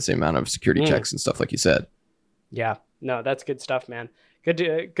scrutiny and the same amount of security checks and stuff like you said. Yeah, no, that's good stuff, man.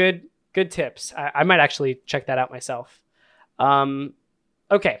 Good tips. I might actually check that out myself.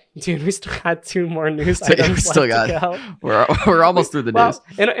 Okay, dude, we still got 2 more news items to go. We're almost through the news.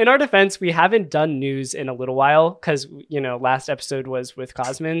 In our defense, we haven't done news in a little while because last episode was with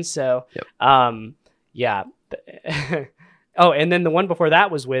Cosmin. So, yeah. Oh, and then the one before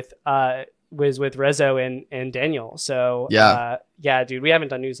that was with Rezo and Daniel. So yeah, dude, we haven't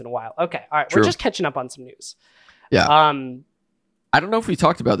done news in a while. Okay, all right, True. We're just catching up on some news. Yeah. I don't know if we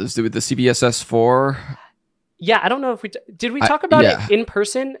talked about this with the CVSS 4. Yeah, I don't know if did we talk about it in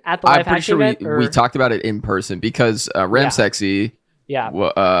person at the live hacking event? We talked about it in person because Ramsexy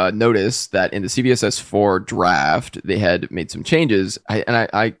noticed that in the CVSS 4 draft they had made some changes.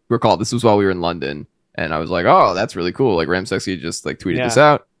 I recall this was while we were in London, and I was like, oh, that's really cool. Like Ramsexy just like tweeted this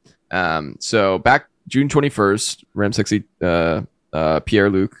out. So back June 21st, Ramsexy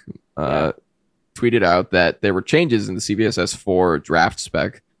Pierre-Luc tweeted out that there were changes in the CVSS 4 draft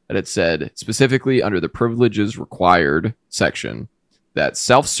spec that it said specifically under the privileges required section that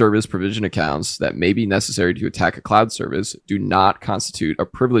self-service provision accounts that may be necessary to attack a cloud service do not constitute a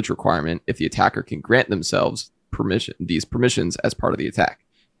privilege requirement if the attacker can grant themselves these permissions as part of the attack.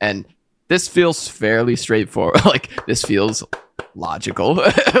 And this feels fairly straightforward. Like, this feels logical.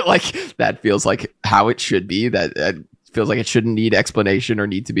 Like, that feels like how it should be. That feels like it shouldn't need explanation or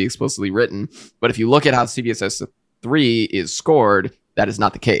need to be explicitly written. But if you look at how CVSS 3 is scored, that is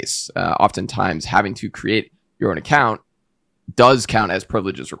not the case. Oftentimes, having to create your own account does count as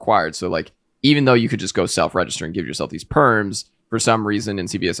privileges required. So, like, even though you could just go self-register and give yourself these perms, for some reason in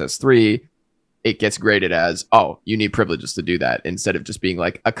CVSS 3, it gets graded as, oh, you need privileges to do that, instead of just being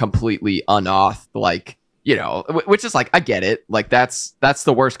like a completely unauth, like, which is like, I get it. Like, that's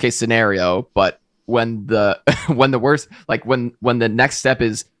the worst case scenario. But when the when the next step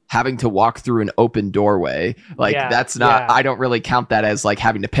is having to walk through an open doorway, like that's not, I don't really count that as like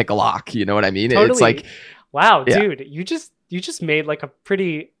having to pick a lock. You know what I mean? Totally. It's like, wow, dude, you just made like a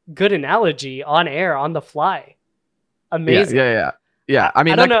pretty good analogy on air on the fly. Amazing. Yeah. I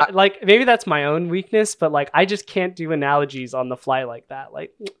mean, I don't know, like maybe that's my own weakness, but like I just can't do analogies on the fly like that.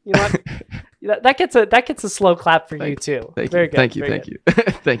 Like, you know what? that gets a slow clap for you too. Very good. Thank you.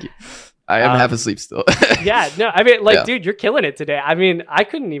 Thank you. I am half asleep still. Yeah, no, I mean, like, dude, you're killing it today. I mean, I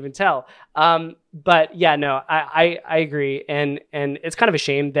couldn't even tell. But yeah, no, I agree. And it's kind of a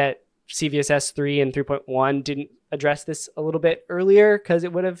shame that CVSS 3 and 3.1 didn't address this a little bit earlier, because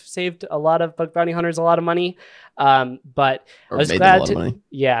it would have saved a lot of bug bounty hunters a lot of money. But I was glad to,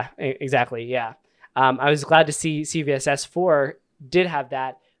 yeah, exactly. Yeah. I was glad to see CVSS 4 did have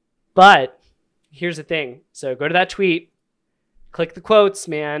that. But here's the thing. So go to that tweet, click the quotes,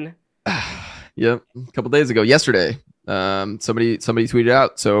 man. Yep, a couple days ago, yesterday, somebody tweeted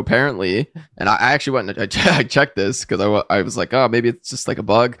out. So apparently, and I actually went and I checked this because I was like, oh, maybe it's just like a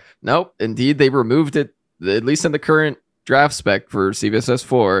bug. Nope, indeed, they removed it. At least in the current draft spec for CVSS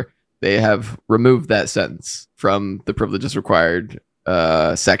 4, they have removed that sentence from the privileges required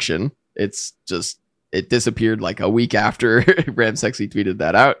section. It's just, it disappeared like a week after Ramsexy tweeted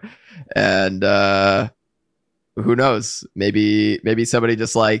that out, and who knows? Maybe somebody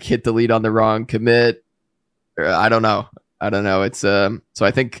just like hit delete on the wrong commit. I don't know. It's so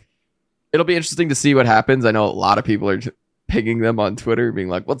I think it'll be interesting to see what happens. I know a lot of people are pinging them on Twitter, being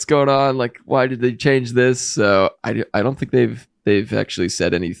like, "What's going on? Like, why did they change this?" So I don't think they've actually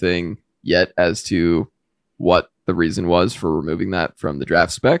said anything yet as to what the reason was for removing that from the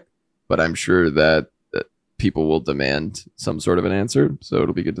draft spec. But I'm sure that people will demand some sort of an answer. So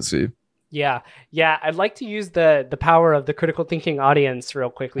it'll be good to see. Yeah. I'd like to use the power of the critical thinking audience real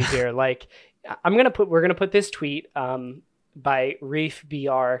quickly here. Like, we're gonna put this tweet by Reef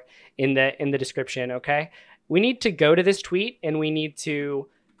BR in the description. Okay, we need to go to this tweet and we need to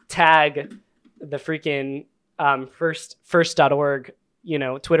tag the freaking first.org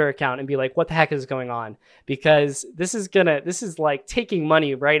Twitter account and be like, what the heck is going on? Because this is like taking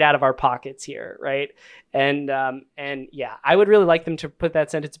money right out of our pockets here, right? And yeah, I would really like them to put that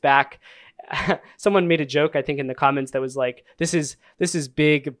sentence back. Someone made a joke, I think, in the comments that was like, this is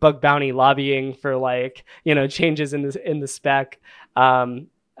big bug bounty lobbying for like, changes in the spec.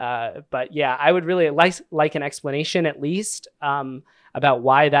 But yeah, I would really like an explanation at least about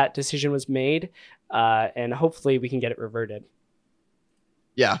why that decision was made, and hopefully we can get it reverted.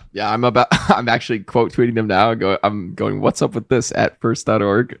 Yeah. I'm actually quote tweeting them now. I'm going, what's up with this at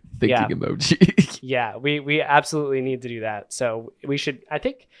first.org thinking emoji. Yeah, we absolutely need to do that. So we should, I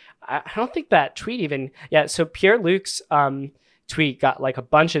don't think that tweet even, so Pierre-Luc's tweet got like a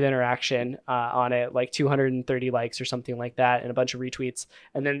bunch of interaction on it, like 230 likes or something like that, and a bunch of retweets.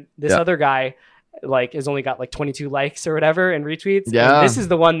 And then this other guy like has only got like 22 likes or whatever and retweets. Yeah. And this is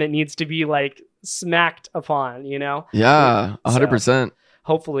the one that needs to be like smacked upon, you know? Yeah, 100%. So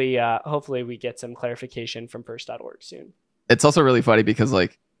hopefully we get some clarification from first.org soon. It's also really funny because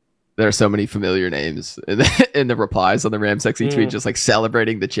like there are so many familiar names in the replies on the Ramsexy tweet, just like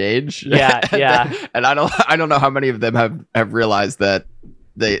celebrating the change. Yeah. And I don't know how many of them have realized that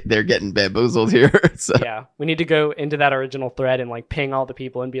they're getting bamboozled here. So. Yeah, we need to go into that original thread and like ping all the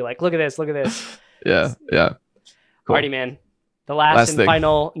people and be like, look at this. Yeah. Cool. Alrighty, man. The last and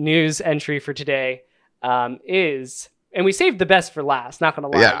final news entry for today is, and we saved the best for last, not gonna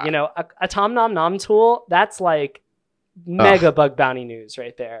lie. Yeah. You know, a Tom Nom Nom tool, that's like mega bug bounty news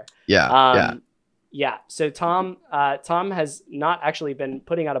right there. Yeah. So Tom has not actually been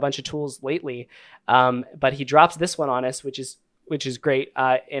putting out a bunch of tools lately, but he drops this one on us, which is great.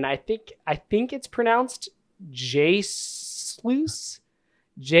 And I think it's pronounced JSluice.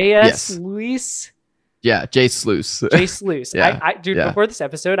 JSluice. Yeah, JSluice. JSluice. I dude, before this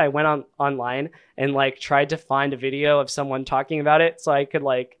episode, I went online and like tried to find a video of someone talking about it so I could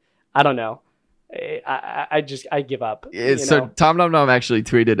like, I don't know. I give up. So Tom Nom Nom actually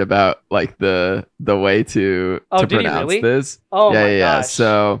tweeted about like the way to pronounce this. Oh my gosh.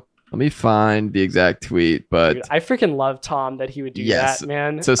 So let me find the exact tweet, but dude, I freaking love Tom that he would do that,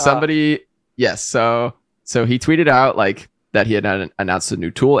 man. So somebody, so he tweeted out like that he had announced a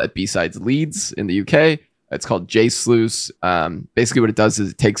new tool at B-Sides Leeds in the UK. It's called JSluice. Basically what it does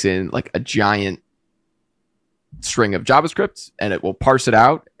is it takes in like a giant string of JavaScript and it will parse it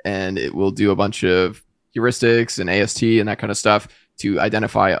out and it will do a bunch of heuristics and AST and that kind of stuff to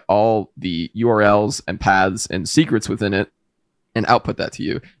identify all the URLs and paths and secrets within it and output that to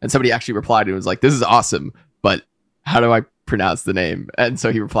you. And somebody actually replied and was like, this is awesome, but how do I pronounce the name? And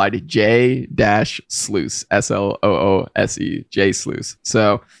so he replied J-Sluice, S-L-O-O-S-E, JSluice.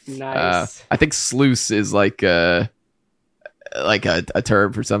 So nice. I think sluice is like a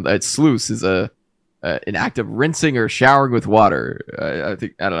term for something. Sluice is an act of rinsing or showering with water. I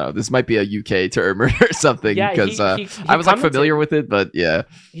don't know. This might be a UK term or something because I was like familiar with it, but yeah.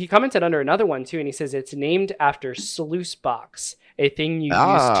 He commented under another one too, and he says it's named after sluice box, a thing you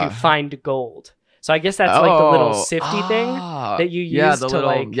use to find gold. So I guess that's like the little sifty thing that you use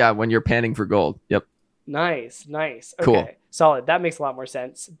when you're panning for gold. Yep. Nice. Okay. Cool. Solid. That makes a lot more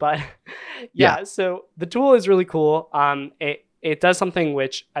sense. But yeah, so the tool is really cool. It does something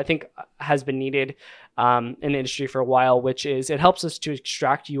which I think has been needed in the industry for a while, which is it helps us to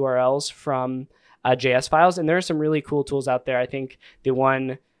extract URLs from JS files. And there are some really cool tools out there. I think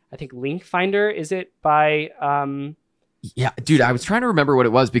Link Finder, is it by... yeah, dude, I was trying to remember what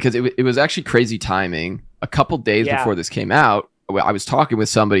it was because it was actually crazy timing. A couple days before this came out, I was talking with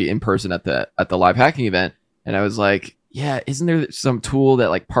somebody in person at the live hacking event, and I was like, yeah, isn't there some tool that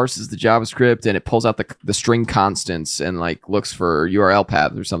like parses the JavaScript and it pulls out the string constants and like looks for URL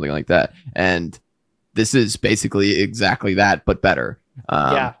paths or something like that? And this is basically exactly that, but better.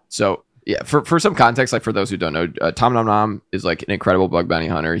 So yeah, for some context, like for those who don't know, Tom Nom Nom is like an incredible bug bounty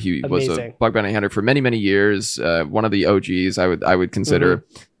hunter. He was a bug bounty hunter for many, many years. One of the OGs I would consider.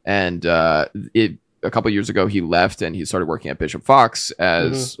 And a couple of years ago, he left and he started working at Bishop Fox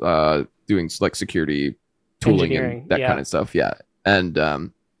as doing like security tooling and that kind of stuff. Yeah.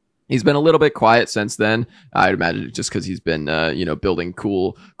 And he's been a little bit quiet since then. I'd imagine it's just because he's been building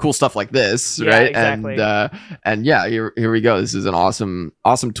cool stuff like this, right? Exactly. And yeah, here we go. This is an awesome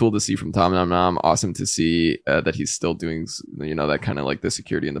tool to see from Tom Nom Nom. Awesome to see that he's still doing that kind of like the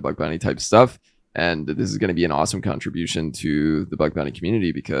security and the bug bounty type stuff. And this is going to be an awesome contribution to the bug bounty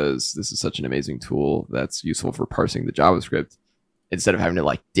community because this is such an amazing tool that's useful for parsing the JavaScript instead of having to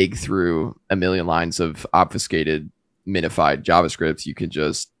like dig through a million lines of obfuscated, minified JavaScript. You can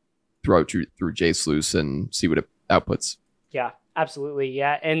just throw it through JSluice and see what it outputs. Yeah, absolutely.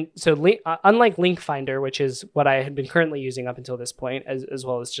 Yeah. And so unlike Link Finder, which is what I had been currently using up until this point, as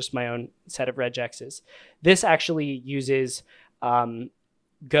well as just my own set of regexes, this actually uses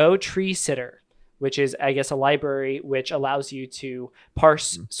Go Tree Sitter, which is, I guess, a library which allows you to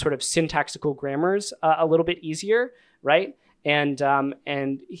parse sort of syntaxical grammars a little bit easier, right? And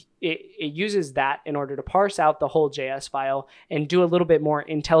it uses that in order to parse out the whole JS file and do a little bit more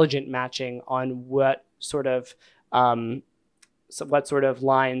intelligent matching on what sort of lines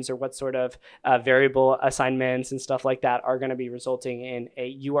or what sort of variable assignments and stuff like that are going to be resulting in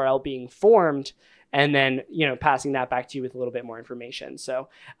a URL being formed, and then passing that back to you with a little bit more information. So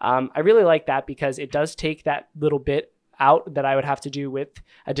I really like that because it does take that little bit out that I would have to do with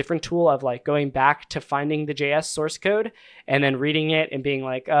a different tool of like going back to finding the JS source code and then reading it and being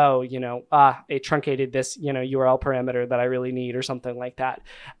like, oh, it truncated this, URL parameter that I really need or something like that.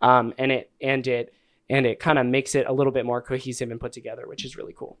 And it kind of makes it a little bit more cohesive and put together, which is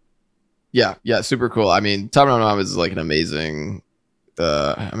really cool. Yeah, super cool. I mean, Tom is like an amazing.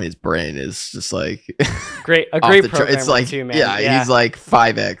 His brain is just like great programmer it's like too, man. Yeah, he's like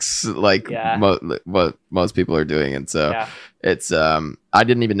 5x what most people are doing, and so it's I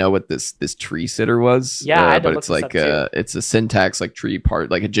didn't even know what this tree sitter was. But it's like it's a syntax like tree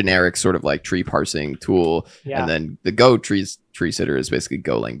like a generic sort of like tree parsing tool, and then the Go tree sitter is basically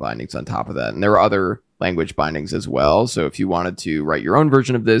Golang bindings on top of that, and there are other language bindings as well. So if you wanted to write your own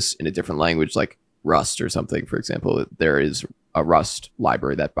version of this in a different language, like Rust or something, for example, there is a Rust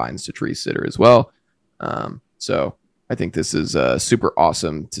library that binds to tree sitter as well. So I think this is super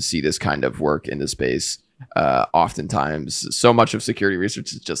awesome to see this kind of work in the space. Oftentimes, so much of security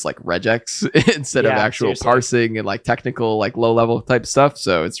research is just like regex instead of actual parsing and like technical, like low level type stuff.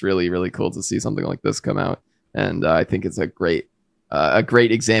 So it's really, really cool to see something like this come out. And I think it's a great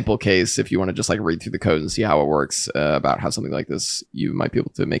example case if you want to just like read through the code and see how it works, about how something like this, you might be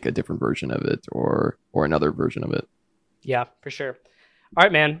able to make a different version of it or another version of it. Yeah, for sure. All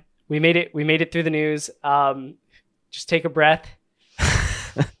right, man. We made it through the news. Just take a breath.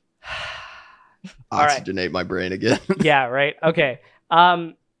 Oxygenate my brain again. Yeah, right. Okay.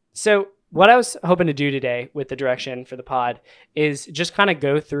 So what I was hoping to do today with the direction for the pod is just kind of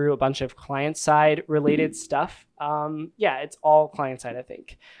go through a bunch of client side related stuff. It's all client side, I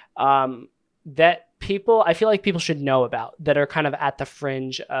think. That I feel like people should know about that are kind of at the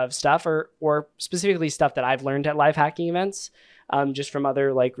fringe of stuff or specifically stuff that I've learned at live hacking events, just from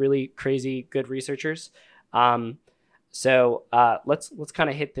other like really crazy good researchers. So let's kind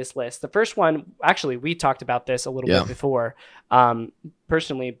of hit this list. The first one, actually, we talked about this a little bit before,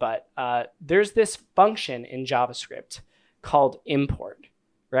 personally, but there's this function in JavaScript called import,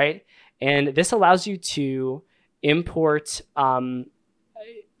 right? And this allows you to import.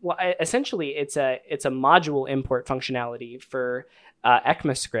 Essentially, it's a module import functionality for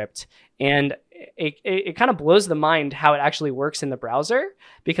ECMAScript, and it kind of blows the mind how it actually works in the browser,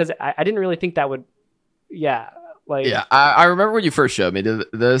 because I didn't really think that would. I remember when you first showed me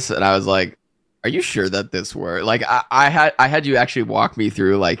this, and I was like, "Are you sure that this worked?" Like, I had you actually walk me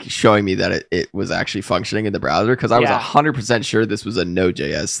through, like, showing me that it was actually functioning in the browser, because I was 100% sure this was a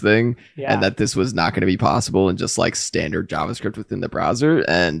Node.js thing, and that this was not going to be possible in just like standard JavaScript within the browser,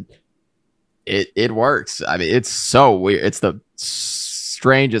 and it works. I mean, it's so weird. It's the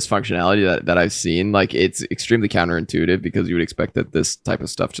strangest functionality that I've seen. Like, it's extremely counterintuitive, because you would expect that this type of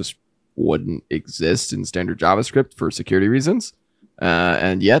stuff just wouldn't exist in standard JavaScript for security reasons,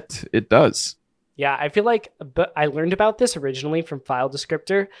 and yet it does. Yeah, I feel like, but I learned about this originally from File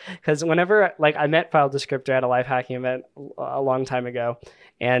Descriptor, because whenever I met File Descriptor at a live hacking event a long time ago,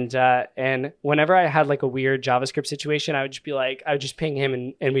 and whenever I had like a weird JavaScript situation, I would just ping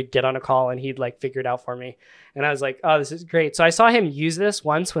him and we'd get on a call and he'd like figure it out for me, and I was like, oh, this is great. So I saw him use this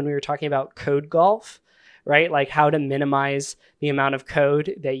once when we were talking about code golf, right? Like how to minimize the amount of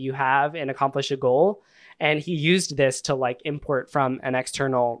code that you have and accomplish a goal. And he used this to like import from an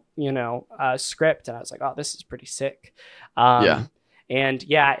external, script. And I was like, oh, this is pretty sick. And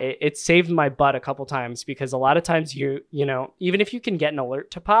it saved my butt a couple times, because a lot of times even if you can get an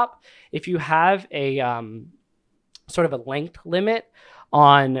alert to pop, if you have a sort of a length limit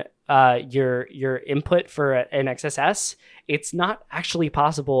on your input for an XSS, it's not actually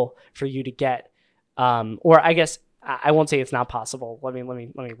possible for you to get, or I guess I won't say it's not possible. Let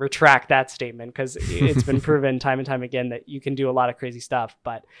me retract that statement, because it's been proven time and time again that you can do a lot of crazy stuff.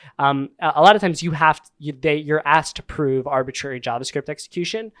 But a lot of times you're asked to prove arbitrary JavaScript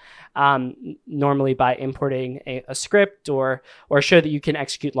execution, normally by importing a script or show that you can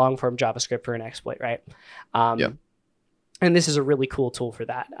execute long form JavaScript for an exploit, right? And this is a really cool tool for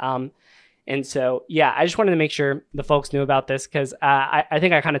that. And so, I just wanted to make sure the folks knew about this, because I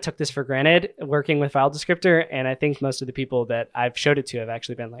think I kind of took this for granted working with File Descriptor. And I think most of the people that I've showed it to have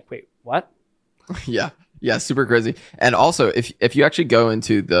actually been like, wait, what? Yeah, super crazy. And also, if you actually go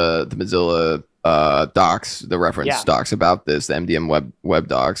into the Mozilla docs, the reference docs about this, the MDM web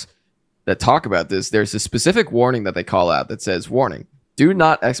docs that talk about this, there's a specific warning that they call out that says, warning, do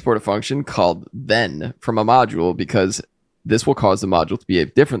not export a function called then from a module, because this will cause the module to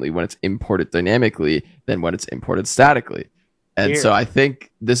behave differently when it's imported dynamically than when it's imported statically. And so I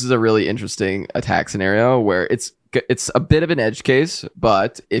think this is a really interesting attack scenario where it's a bit of an edge case,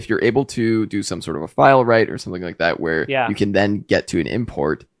 but if you're able to do some sort of a file write or something like that, where you can then get to an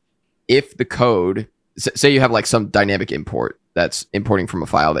import, if the code say you have like some dynamic import that's importing from a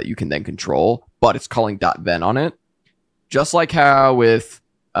file that you can then control, but it's calling .then on it. Just like how with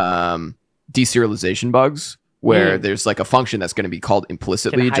deserialization bugs, where there's like a function that's going to be called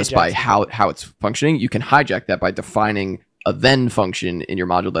implicitly just by how it's functioning, you can hijack that by defining a then function in your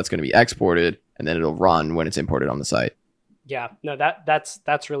module that's going to be exported, and then it'll run when it's imported on the site. Yeah, no,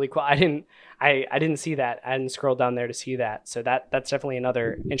 that's really cool. I didn't see that. I didn't scroll down there to see that. So that's definitely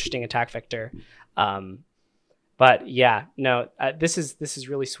another interesting attack vector. But yeah, no, this is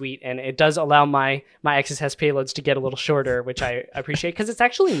really sweet, and it does allow my XSS payloads to get a little shorter, which I appreciate, because it's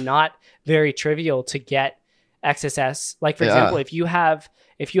actually not very trivial to get XSS. Like for example, if you have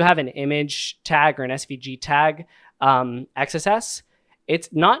an image tag or an SVG tag XSS, it's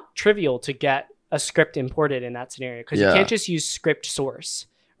not trivial to get a script imported in that scenario, because you can't just use script source,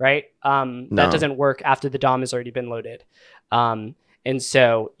 right? That doesn't work after the DOM has already been loaded. And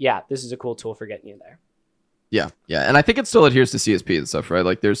so yeah, this is a cool tool for getting you there. Yeah, and I think it still adheres to CSP and stuff, right?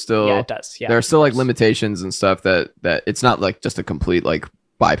 Like there's still it does. Yeah, there are still like limitations and stuff that it's not like just a complete like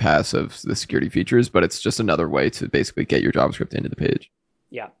bypass of the security features, but it's just another way to basically get your JavaScript into the page.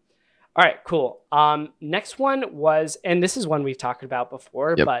 Yeah. All right, cool. Next one was, and this is one we've talked about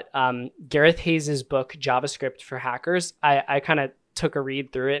before, but Gareth Hayes' book JavaScript for Hackers. I kind of took a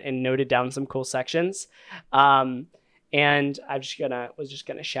read through it and noted down some cool sections. And was just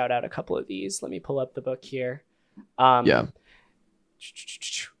gonna shout out a couple of these. Let me pull up the book here.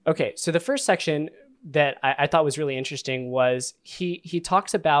 Okay, so the first section that I thought was really interesting was he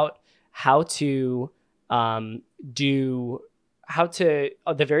talks about how to the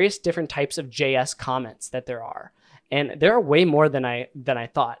various different types of JS comments that there are. And there are way more than I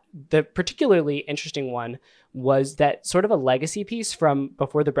thought. The particularly interesting one was that sort of a legacy piece from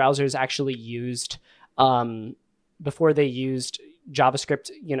before the browsers actually used before they used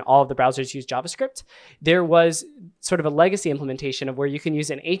JavaScript, all of the browsers use JavaScript. There was sort of a legacy implementation of where you can use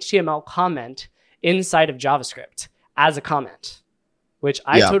an HTML comment inside of JavaScript as a comment, which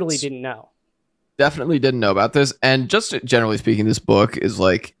I totally didn't know. Definitely didn't know about this. And just generally speaking, this book is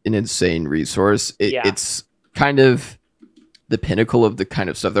like an insane resource. It's kind of the pinnacle of the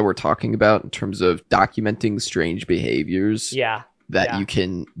kind of stuff that we're talking about in terms of documenting strange behaviors.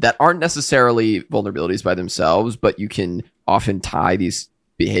 That aren't necessarily vulnerabilities by themselves, but you can often tie these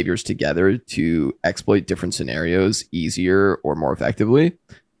behaviors together to exploit different scenarios easier or more effectively.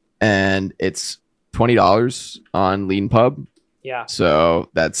 And it's $20 on LeanPub. Yeah. So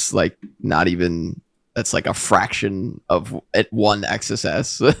that's like that's like a fraction of one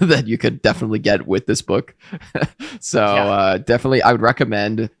XSS that you could definitely get with this book. So definitely I would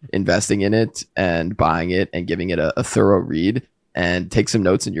recommend investing in it and buying it and giving it a thorough read. And take some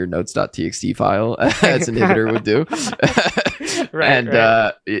notes in your notes.txt file, as Inhibitor would do.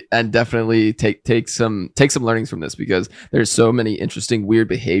 And definitely take some learnings from this, because there's so many interesting weird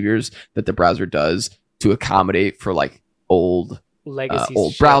behaviors that the browser does to accommodate for like old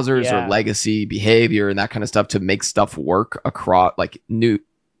browsers or legacy behavior and that kind of stuff, to make stuff work across like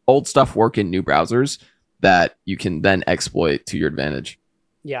old stuff work in new browsers that you can then exploit to your advantage.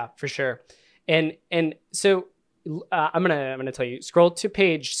 Yeah, for sure. And so I'm gonna tell you, scroll to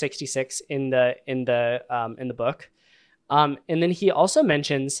page 66 in the book, and then he also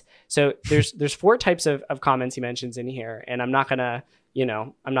mentions, so there's 4 types of comments he mentions in here, and I'm not gonna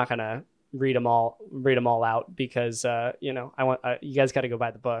read them all out, because I want you guys got to go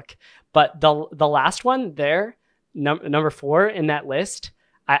buy the book. But the last one there, number 4 in that list,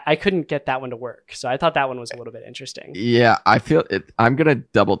 I couldn't get that one to work. So I thought that one was a little bit interesting. Yeah, I feel it. I'm going to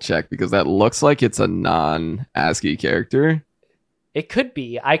double check, because that looks like it's a non-ASCII character. It could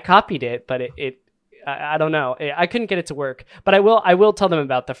be. I copied it, but I don't know. I couldn't get it to work. But I will tell them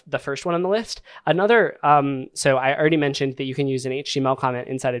about the first one on the list. Another, so I already mentioned that you can use an HTML comment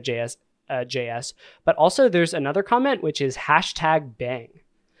inside of JS, but also there's another comment, which is #bang,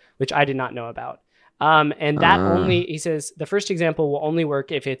 which I did not know about. And that only, he says, the first example will only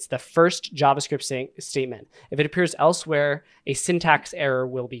work if it's the first JavaScript statement. If it appears elsewhere, a syntax error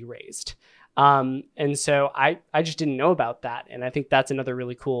will be raised. And so I just didn't know about that. And I think that's another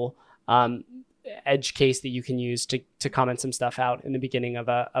really cool edge case that you can use to comment some stuff out in the beginning of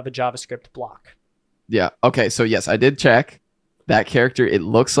a JavaScript block. Yeah. Okay. So yes, I did check that character. It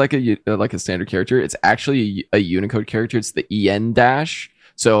looks like a standard character. It's actually a Unicode character. It's the EN dash.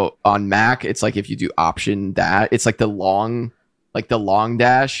 So on Mac, it's like if you do option dash, it's like the long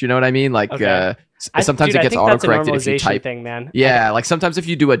dash. You know what I mean? Like sometimes it gets autocorrected if you type. Thing, man. Yeah, like sometimes if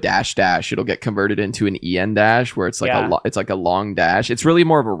you do a dash, it'll get converted into an EN dash, where it's like it's like a long dash. It's really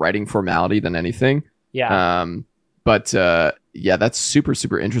more of a writing formality than anything. Yeah. But that's super,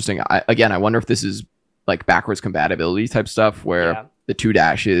 super interesting. I wonder if this is like backwards compatibility type stuff where the 2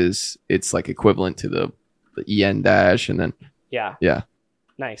 dashes, it's like equivalent to the en dash, and then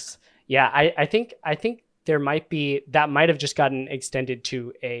nice. I think there might have just gotten extended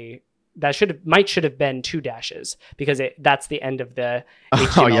to should have been 2 dashes because that's the end of the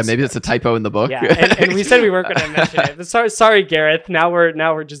HTML oh yeah, maybe it's a typo in the book. And we said we weren't going to mention it, but sorry Gareth, now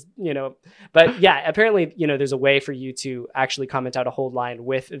we're just, but yeah, apparently, there's a way for you to actually comment out a whole line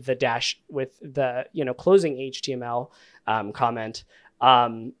with the dash, with the closing HTML comment,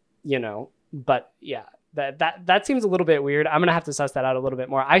 but yeah, that seems a little bit weird. I'm gonna have to suss that out a little bit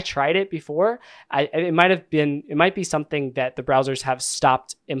more. I tried it before. It might be something that the browsers have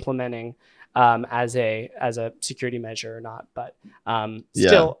stopped implementing as a security measure or not. But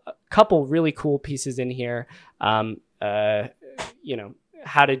still, a couple really cool pieces in here.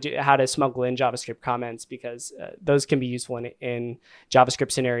 How to smuggle in JavaScript comments, because those can be useful in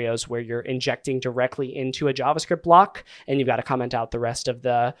JavaScript scenarios where you're injecting directly into a JavaScript block and you've got to comment out the rest of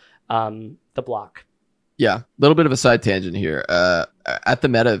the block. Yeah, a little bit of a side tangent here. At the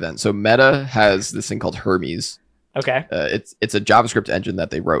Meta event, so Meta has this thing called Hermes. Okay. It's a JavaScript engine that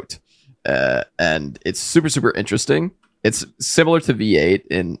they wrote, and it's super, super interesting. It's similar to V8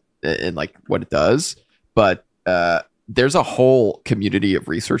 in like what it does, but there's a whole community of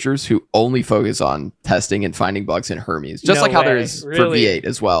researchers who only focus on testing and finding bugs in Hermes, just like how there is for V8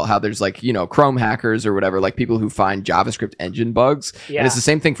 as well. How there's like, Chrome hackers or whatever, like people who find JavaScript engine bugs. Yeah. And it's the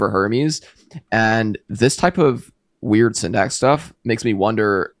same thing for Hermes. And this type of weird syntax stuff makes me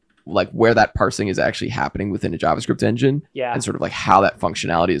wonder like where that parsing is actually happening within a JavaScript engine, and sort of like how that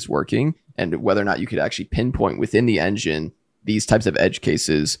functionality is working, and whether or not you could actually pinpoint within the engine these types of edge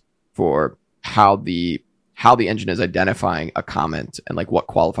cases for how the engine is identifying a comment and like what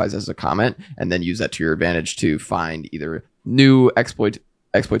qualifies as a comment, and then use that to your advantage to find either new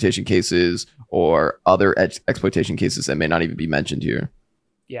exploitation cases or other exploitation cases that may not even be mentioned here.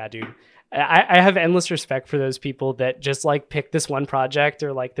 Yeah, dude. I have endless respect for those people that just like pick this one project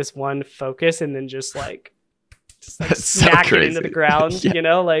or like this one focus and then just smack it into the ground,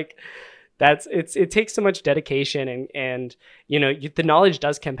 it takes so much dedication and the knowledge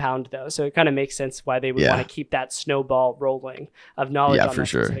does compound though. So it kind of makes sense why they would want to keep that snowball rolling of knowledge on that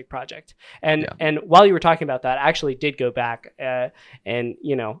specific project. And while you were talking about that, I actually did go back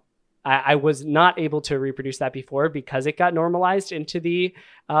I was not able to reproduce that before because it got normalized into the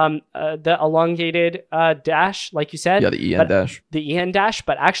elongated dash, like you said. Yeah, the en dash. The en dash,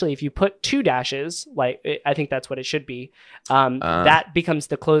 but actually, if you put 2 dashes, I think that's what it should be. That becomes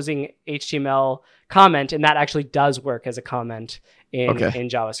the closing HTML comment, and that actually does work as a comment in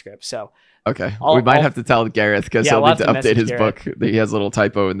JavaScript. So. Okay, we might have to tell Gareth because he'll need to update his book. He has a little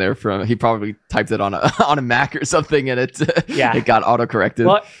typo in there he probably typed it on a Mac or something, and it got autocorrected.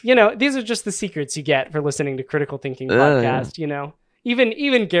 Well, these are just the secrets you get for listening to Critical Thinking Podcast.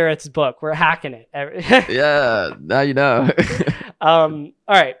 Even Gareth's book, we're hacking it. Yeah, now you know. All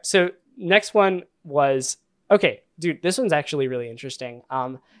right, so next one was dude, this one's actually really interesting.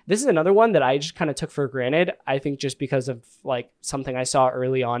 This is another one that I just kind of took for granted, I think just because of like something I saw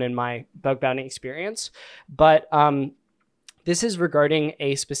early on in my bug bounty experience. But this is regarding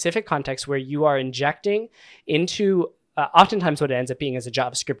a specific context where you are injecting into oftentimes what it ends up being is a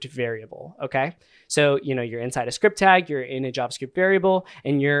JavaScript variable. Okay. So, you're inside a script tag, you're in a JavaScript variable,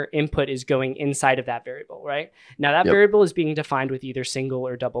 and your input is going inside of that variable, right? Now that variable is being defined with either single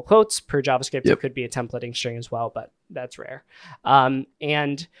or double quotes per JavaScript. It could be a templating string as well, but that's rare.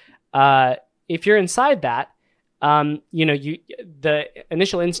 If you're inside that, the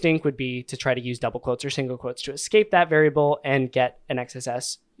initial instinct would be to try to use double quotes or single quotes to escape that variable and get an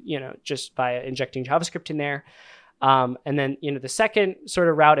XSS, just by injecting JavaScript in there. And then, the second sort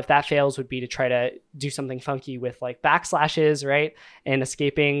of route, if that fails, would be to try to do something funky with like backslashes, right? And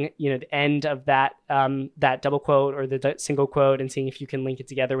escaping, the end of that double quote or the single quote and seeing if you can link it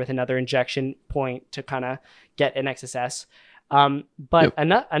together with another injection point to kind of get an XSS. But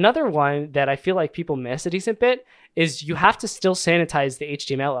another one that I feel like people miss a decent bit is you have to still sanitize the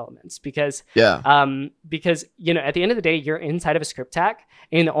HTML elements because at the end of the day, you're inside of a script tag.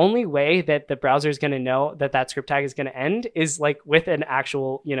 And the only way that the browser is going to know that script tag is going to end is like with an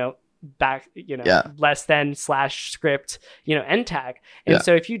actual, less than /script, end tag. And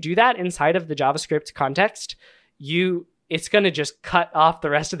so if you do that inside of the JavaScript context, it's going to just cut off the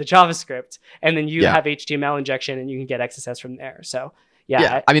rest of the JavaScript, and then you have HTML injection and you can get XSS from there. So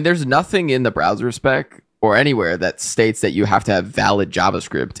I mean, there's nothing in the browser spec or anywhere that states that you have to have valid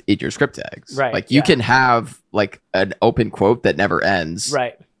JavaScript in your script tags. Right. Like you can have like an open quote that never ends.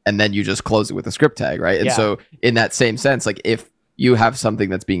 Right. And then you just close it with a script tag. Right. And so in that same sense, like if you have something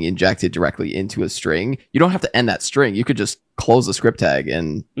that's being injected directly into a string, you don't have to end that string. You could just close the script tag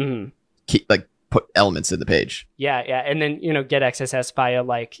and keep, like, put elements in the page. Yeah. And then, get XSS via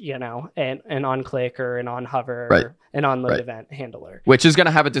like, an on click or an on hover or an on load event handler. Which is going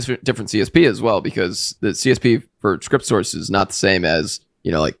to have a different CSP as well, because the CSP for script source is not the same as,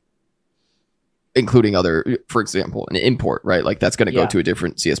 like including other, for example, an import, right? Like that's going to go to a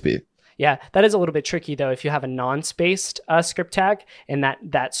different CSP. Yeah, that is a little bit tricky though. If you have a non-spaced script tag and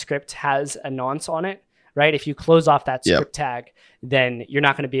that script has a nonce on it, right? If you close off that script tag, then you're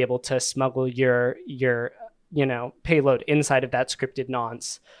not going to be able to smuggle your payload inside of that scripted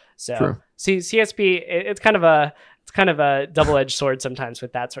nonce. So see, CSP, it's kind of a double-edged sword sometimes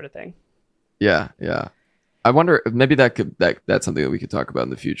with that sort of thing. Yeah. I wonder if maybe that's something that we could talk about in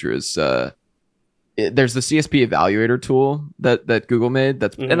the future. Is there's the CSP evaluator tool that Google made.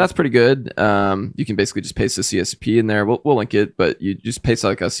 And that's pretty good. You can basically just paste the CSP in there. We'll link it, but you just paste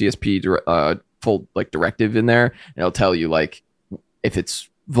like a CSP full like directive in there, and it'll tell you like if it's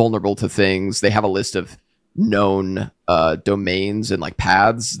vulnerable to things. They have a list of known domains and like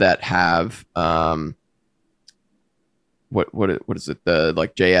paths that have what is it, the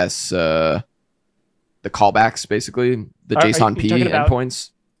like JS the callbacks, basically the JSON P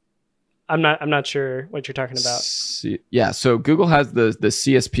endpoints. I'm not sure what you're talking about. So Google has the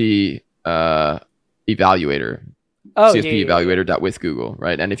CSP evaluator. CSP evaluator with Google,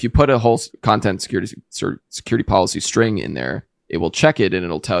 right? And if you put a whole content security policy string in there, it will check it and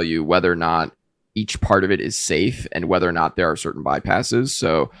it'll tell you whether or not each part of it is safe and whether or not there are certain bypasses.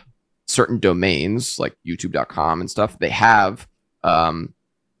 So certain domains like youtube.com and stuff, they have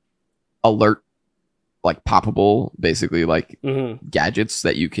alert, like poppable, basically like gadgets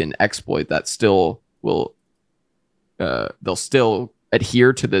that you can exploit that still will they'll still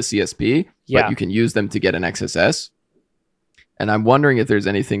adhere to the CSP, but you can use them to get an XSS. And I'm wondering if there's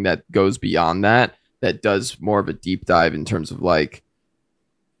anything that goes beyond that does more of a deep dive in terms of like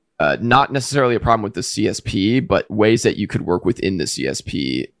not necessarily a problem with the CSP, but ways that you could work within the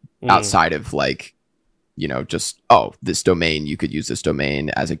CSP outside of like, just, this domain, you could use this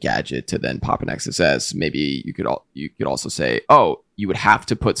domain as a gadget to then pop an XSS. Maybe you could also say, you would have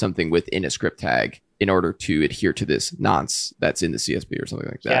to put something within a script tag in order to adhere to this nonce that's in the CSP or something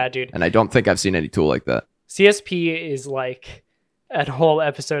like that. Yeah, dude. And I don't think I've seen any tool like that. CSP is like a whole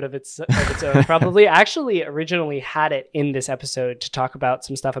episode of its own. Probably actually originally had it in this episode to talk about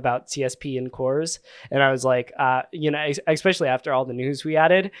some stuff about CSP and cores. And I was like, especially after all the news we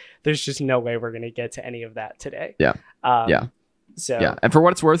added, there's just no way we're going to get to any of that today. Yeah. So and for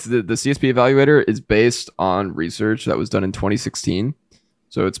what it's worth, the CSP evaluator is based on research that was done in 2016.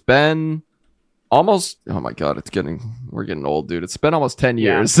 So it's been almost, oh my God, we're getting old, dude. It's been almost 10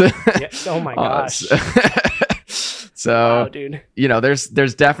 years. Yeah. Oh my gosh. So, wow, dude.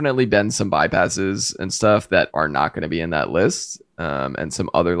 There's definitely been some bypasses and stuff that are not going to be in that list, and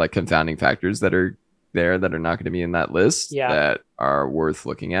some other like confounding factors that are there that are not going to be in that list that are worth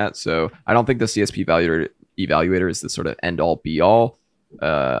looking at. So I don't think the CSP evaluator is the sort of end all be all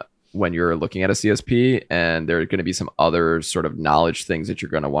when you're looking at a CSP, and there are going to be some other sort of knowledge things that you're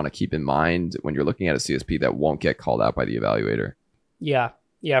going to want to keep in mind when you're looking at a CSP that won't get called out by the evaluator. Yeah,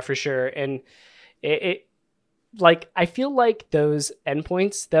 for sure. And it like, I feel like those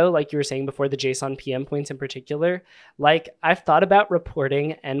endpoints, though, like you were saying before, the JSON P endpoints in particular, like I've thought about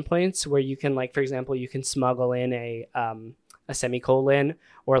reporting endpoints where you can, like, for example, you can smuggle in a semicolon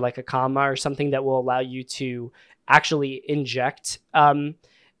or like a comma or something that will allow you to actually inject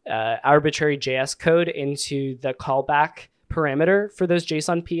arbitrary JS code into the callback parameter for those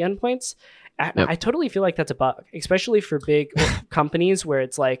JSON P endpoints. I totally feel like that's a bug, especially for big companies where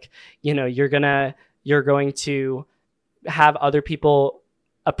it's like, you're going to have other people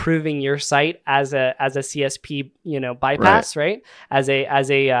approving your site as a CSP, bypass, right? As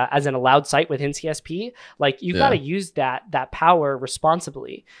an allowed site within CSP. Like you got to use that power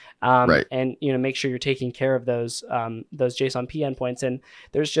responsibly, and make sure you're taking care of those JSON P endpoints. And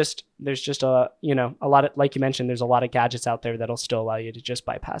there's just a lot of, like you mentioned, there's a lot of gadgets out there that'll still allow you to just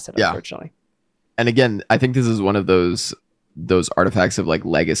bypass it, unfortunately. And again, I think this is one of those artifacts of like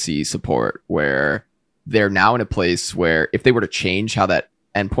legacy support where they're now in a place where if they were to change how that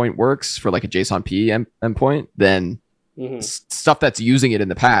endpoint works for like a JSON P endpoint, then stuff that's using it in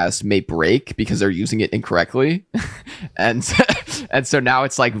the past may break because they're using it incorrectly. and so now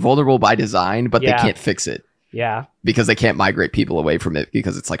it's like vulnerable by design, but they can't fix it. Yeah. Because they can't migrate people away from it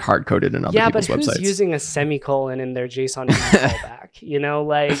because it's like hard coded in other people's websites. Yeah, but who's using a semicolon in their JSON P callback? back.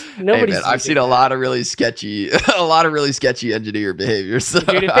 Like Hey nobody's. man, I've seen a lot of really sketchy, engineer behavior. So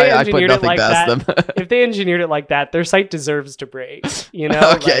Dude, if they I put engineered it nothing like past that, them. if they engineered it like that, their site deserves to break.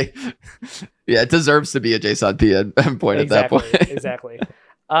 Okay. Yeah, it deserves to be a JSON-P endpoint at that point. Exactly.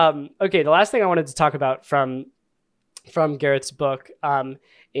 Okay, the last thing I wanted to talk about from Garrett's book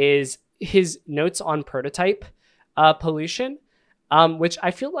is his notes on prototype pollution, which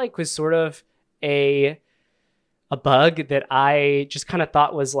I feel like was sort of a bug that I just kind of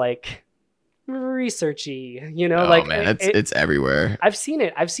thought was like researchy, Oh man, it's everywhere. I've seen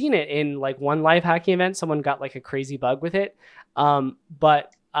it in like one live hacking event. Someone got like a crazy bug with it.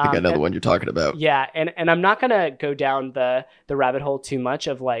 But I think another one you're talking about. Yeah, and I'm not gonna go down the rabbit hole too much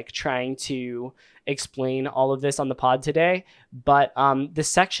of like trying to explain all of this on the pod today, but the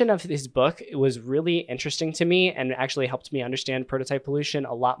section of his book was really interesting to me and actually helped me understand prototype pollution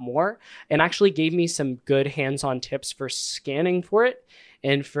a lot more, and actually gave me some good hands-on tips for scanning for it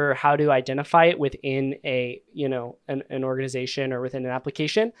and for how to identify it within an organization or within an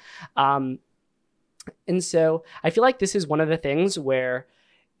application. And so I feel like this is one of the things where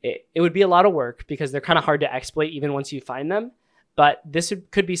it would be a lot of work because they're kind of hard to exploit even once you find them. But this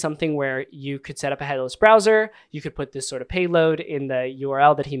could be something where you could set up a headless browser. You could put this sort of payload in the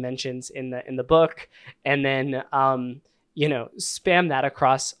URL that he mentions in the book, and then spam that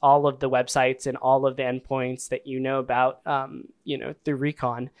across all of the websites and all of the endpoints that about through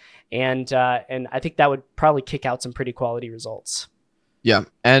Recon, and I think that would probably kick out some pretty quality results. Yeah,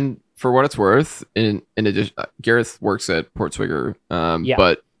 and for what it's worth, in addition, Gareth works at Portswigger,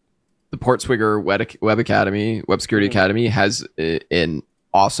 but the Portswigger Web Academy, Web Security Academy, has an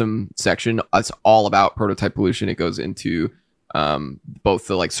awesome section. It's all about prototype pollution. It goes into both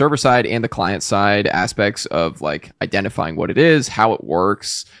the like server side and the client side aspects of like identifying what it is, how it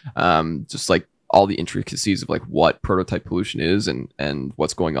works, just like all the intricacies of like what prototype pollution is and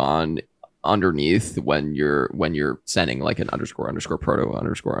what's going on underneath when you're sending like an __ proto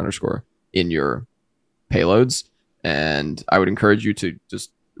 _ in your payloads. And I would encourage you to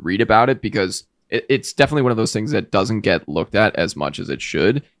just read about it because it's definitely one of those things that doesn't get looked at as much as it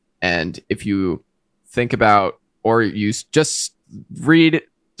should. And if you think about, or you just read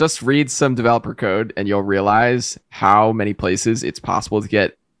some developer code, and you'll realize how many places it's possible to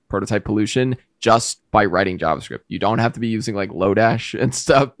get prototype pollution just by writing JavaScript. You don't have to be using like Lodash and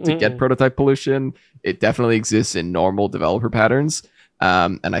stuff to get prototype pollution. It definitely exists in normal developer patterns.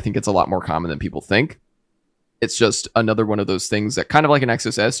 And I think it's a lot more common than people think. It's just another one of those things that kind of like an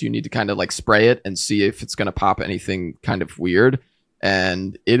XSS, you need to kind of like spray it and see if it's going to pop anything kind of weird.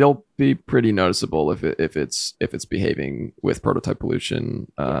 And it'll be pretty noticeable if it's behaving with prototype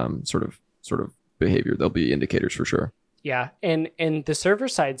pollution sort of behavior. There'll be indicators for sure. Yeah, and the server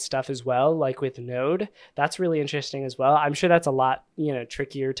side stuff as well, like with Node, that's really interesting as well. I'm sure that's a lot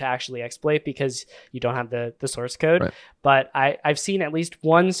trickier to actually exploit because you don't have the source code. Right. But I've seen at least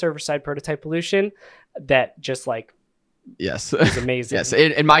one server side prototype pollution that just like is amazing. Yes,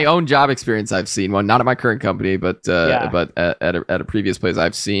 in my own job experience, I've seen one, not at my current company, but at a previous place,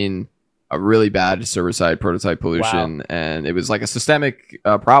 I've seen a really bad server-side prototype pollution. Wow. And it was like a systemic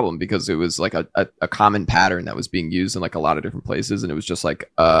problem because it was like a common pattern that was being used in like a lot of different places, and it was just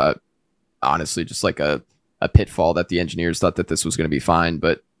like honestly just like a pitfall that the engineers thought that this was going to be fine,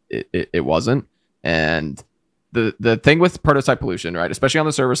 but it wasn't. And the thing with prototype pollution, right, especially on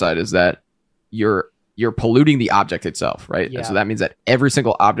the server side, is that you're polluting the object itself, right? Yeah. And so that means that every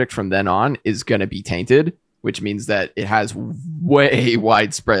single object from then on is going to be tainted, which means that it has way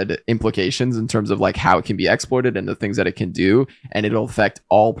widespread implications in terms of like how it can be exploited and the things that it can do. And it'll affect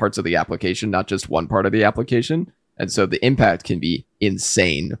all parts of the application, not just one part of the application. And so the impact can be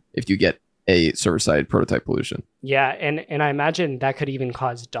insane if you get a server-side prototype pollution. Yeah, and I imagine that could even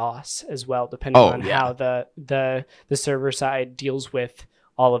cause DOS as well, depending on how the server side deals with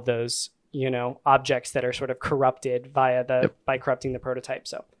all of those objects that are sort of corrupted by corrupting the prototype.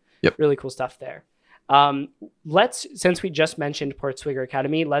 So really cool stuff there. Since we just mentioned Portswigger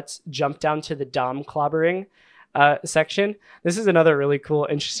Academy, let's jump down to the DOM clobbering section. This is another really cool,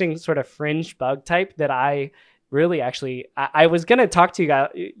 interesting sort of fringe bug type that I really I was going to talk to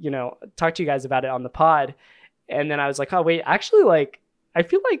you guys about it on the pod. And then I was like, oh wait, actually, like, I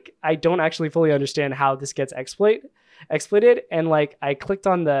feel like I don't actually fully understand how this gets exploited. And like, I clicked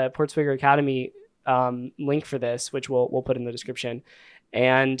on the Portswigger Academy link for this, which we'll put in the description.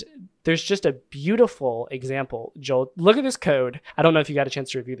 And there's just a beautiful example. Joel, look at this code. I don't know if you got a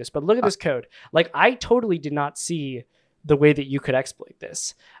chance to review this, but look at this code. Like, I totally did not see the way that you could exploit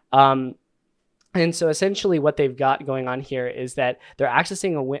this. And so essentially what they've got going on here is that they're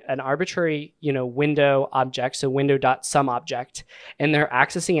accessing an arbitrary, window object, so window.someObject, and they're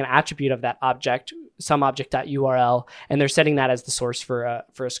accessing an attribute of that object, someObject.url, and they're setting that as the source for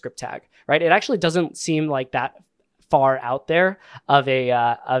a script tag, right? It actually doesn't seem like that far out there of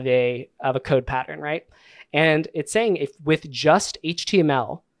a code pattern, right? And it's saying if with just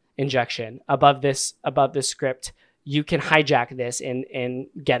HTML injection above this script, you can hijack this and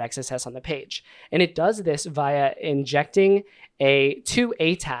get XSS on the page. And it does this via injecting two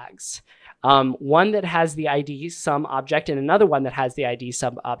A tags, one that has the ID someObject and another one that has the ID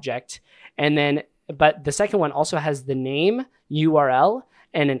someObject. But the second one also has the name, URL,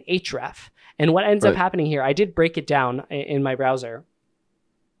 and an href. And what ends up happening here, I did break it down in my browser.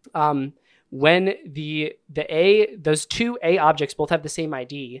 When those two A objects both have the same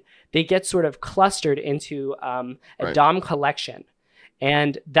ID, they get sort of clustered into a DOM collection,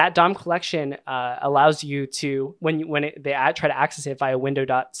 and that DOM collection allows you to they try to access it via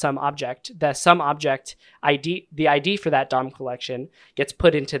window.someObject, the someObject ID, the ID for that DOM collection gets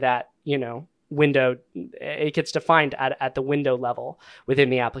put into that window. It gets defined at the window level within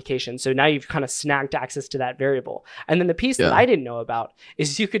the application. So now you've kind of snagged access to that variable. And then the piece that I didn't know about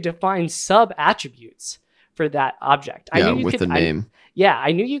is you could define sub attributes for that object. I knew you with could, the name.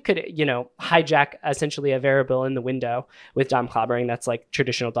 I knew you could, hijack essentially a variable in the window with DOM clobbering. That's like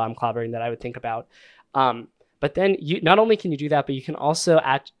traditional DOM clobbering that I would think about. But then you not only can you do that, but you can also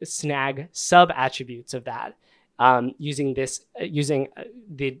snag sub attributes of that. Using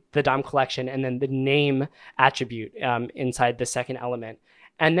the DOM collection and then the name attribute inside the second element.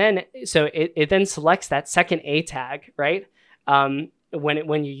 And then, so it then selects that second A tag, right?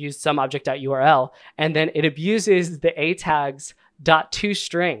 When you use someObject.url, and then it abuses the A tags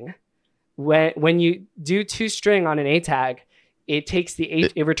 .toString. When you do toString on an A tag, it takes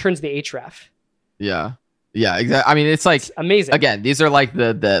it returns the href. Yeah. Yeah, exactly. I mean, it's like it's amazing. Again, these are like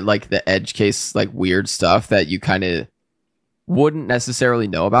the edge case, like weird stuff that you kind of wouldn't necessarily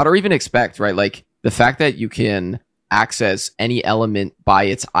know about or even expect, right? Like the fact that you can access any element by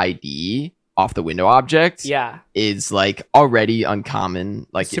its ID off the window object is like already uncommon.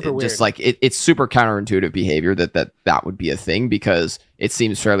 Like super weird. Just like it's super counterintuitive behavior that would be a thing, because it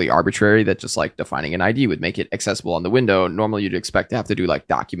seems fairly arbitrary that just like defining an ID would make it accessible on the window. Normally you'd expect to have to do like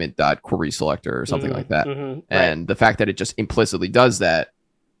document.query selector or something like that. And the fact that it just implicitly does that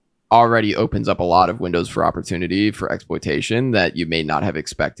already opens up a lot of windows for opportunity for exploitation that you may not have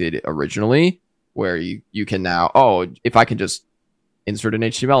expected originally, where you can now, if I can just insert an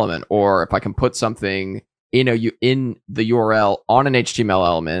HTML element, or if I can put something in the URL on an HTML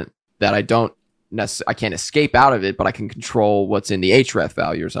element that I can't escape out of it, but I can control what's in the href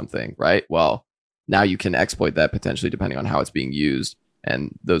value or something, right? Well, now you can exploit that potentially depending on how it's being used,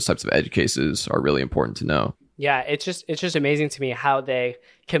 and those types of edge cases are really important to know. Yeah, it's just amazing to me how they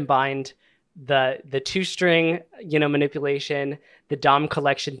combined the toString manipulation, the DOM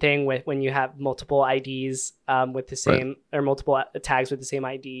collection thing with when you have multiple IDs with the same or multiple tags with the same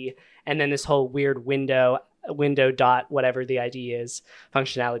ID, and then this whole weird window dot whatever the ID is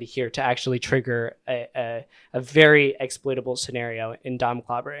functionality here to actually trigger a very exploitable scenario in DOM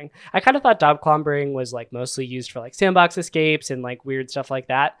clobbering. I kind of thought DOM clobbering was like mostly used for like sandbox escapes and like weird stuff like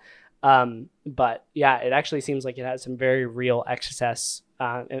that. But yeah, it actually seems like it has some very real XSS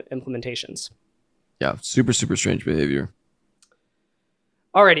implementations. Yeah, super, super strange behavior.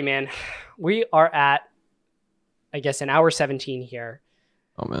 Alrighty, man. We are at, I guess, an hour 17 here.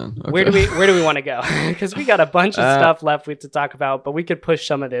 Oh man. Okay. Where do we want to go? Because we got a bunch of stuff left to talk about, but we could push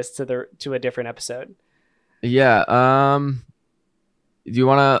some of this to a different episode. Yeah. Do you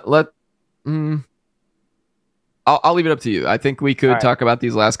want to let? I'll leave it up to you. I think we could talk about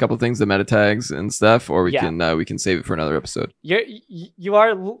these last couple of things, the meta tags and stuff, or we can save it for another episode. You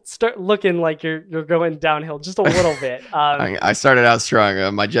are looking like you're going downhill just a little bit. I started out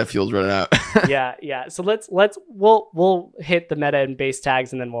strong. My jet fuel's running out. yeah. So we'll hit the meta and base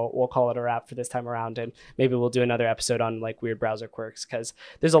tags, and then we'll call it a wrap for this time around, and maybe we'll do another episode on like weird browser quirks, because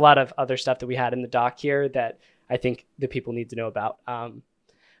there's a lot of other stuff that we had in the doc here that I think the people need to know about.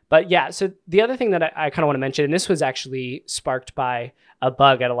 But yeah, so the other thing that I kind of want to mention, and this was actually sparked by a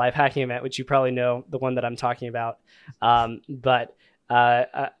bug at a live hacking event, which you probably know the one that I'm talking about. But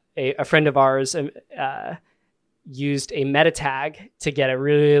a friend of ours used a meta tag to get a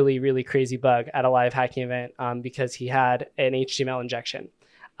really, really crazy bug at a live hacking event because he had an HTML injection.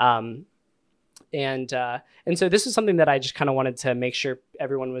 And so this is something that I just kind of wanted to make sure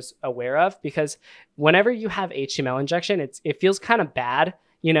everyone was aware of, because whenever you have HTML injection, it feels kind of bad,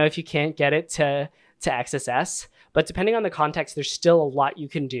 if you can't get it to XSS, but depending on the context, there's still a lot you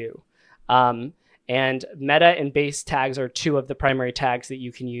can do. And meta and base tags are two of the primary tags that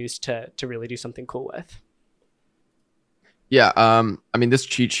you can use to really do something cool with. Yeah, I mean, this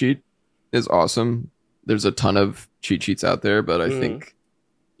cheat sheet is awesome. There's a ton of cheat sheets out there, but I think,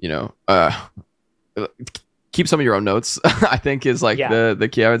 keep some of your own notes, I think is like the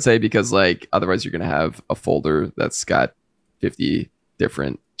key, I would say, because like otherwise you're going to have a folder that's got 50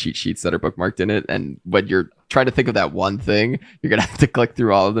 different cheat sheets that are bookmarked in it. And when you're trying to think of that one thing, you're going to have to click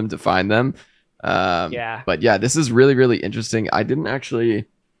through all of them to find them. But yeah, this is really, really interesting. I didn't actually,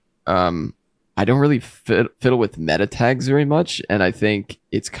 I don't really fiddle with meta tags very much. And I think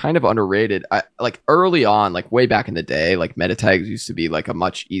it's kind of underrated. I like early on, like way back in the day, like meta tags used to be like a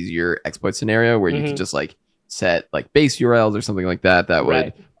much easier exploit scenario where you could just like set like base URLs or something like that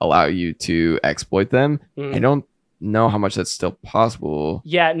would allow you to exploit them. I don't know how much that's still possible.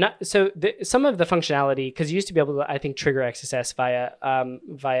 Yeah, some of the functionality, because you used to be able to, I think, trigger XSS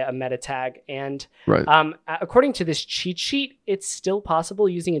via a meta tag, and according to this cheat sheet, it's still possible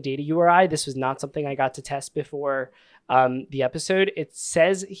using a data URI. This was not something I got to test before the episode. It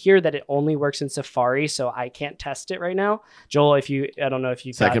says here that it only works in Safari, so I can't test it right now. Joel, I don't know if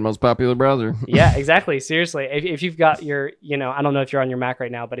you second most popular browser. Yeah, exactly. Seriously, if you've got your, I don't know if you're on your Mac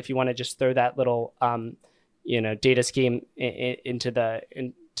right now, but if you want to just throw that little data scheme into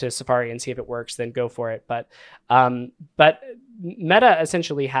Safari and see if it works, then go for it. But Meta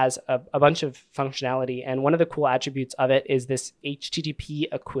essentially has a bunch of functionality, and one of the cool attributes of it is this HTTP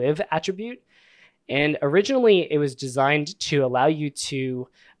equiv attribute. And originally it was designed to allow you to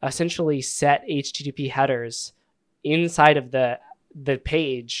essentially set HTTP headers inside of the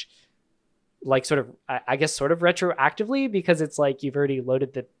page, like sort of retroactively, because it's like you've already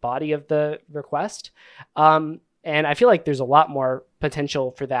loaded the body of the request. And I feel like there's a lot more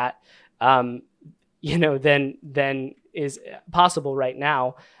potential for that, than is possible right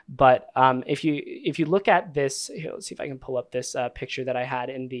now. But if you look at this, here, let's see if I can pull up this picture that I had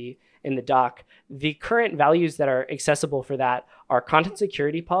in the doc. The current values that are accessible for that are content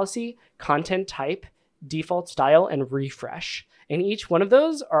security policy, content type, default style, and refresh. And each one of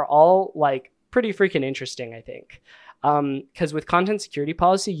those are all like pretty freaking interesting, I think. Because with content security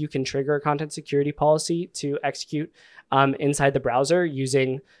policy, you can trigger a content security policy to execute inside the browser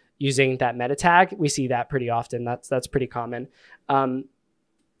using that meta tag. We see that pretty often. That's pretty common.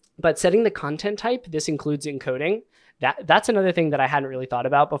 But setting the content type, this includes encoding. That's another thing that I hadn't really thought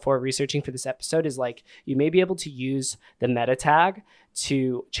about before researching for this episode, is like you may be able to use the meta tag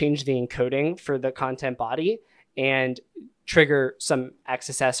to change the encoding for the content body and trigger some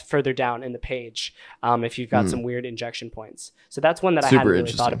XSS further down in the page if you've got some weird injection points. So that's one that I hadn't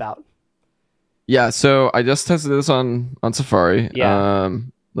really thought about. Yeah, so I just tested this on Safari. Yeah.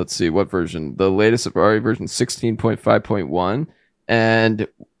 Let's see, what version? The latest Safari version 16.5.1. And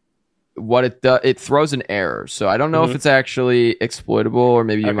what it does, it throws an error. So I don't know if it's actually exploitable, or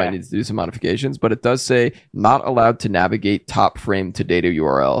maybe you might need to do some modifications, but it does say not allowed to navigate top frame to data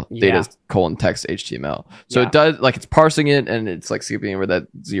URL, data text HTML. So it does, like, it's parsing it and it's like skipping over that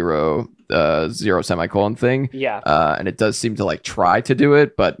zero semicolon thing. Yeah. And it does seem to like try to do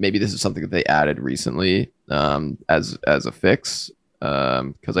it, but maybe this is something that they added recently as a fix.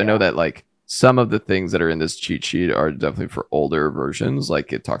 Because I know that like some of the things that are in this cheat sheet are definitely for older versions.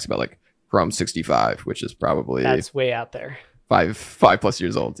 Like it talks about like Chrome 65, which is probably that's way out there. 5+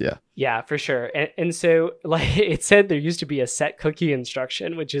 years old. Yeah, for sure. And so like it said there used to be a set cookie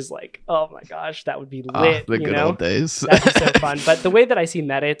instruction, which is like, oh my gosh, that would be lit. The good old days. That'd be so fun. But the way that I see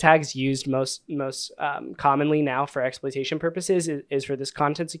meta tags used most commonly now for exploitation purposes is for this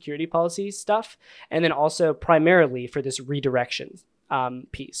content security policy stuff, and then also primarily for this redirection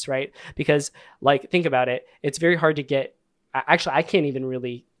piece, right? Because like, think about it, it's very hard to get, actually I can't even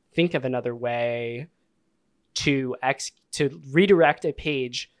really think of another way to redirect a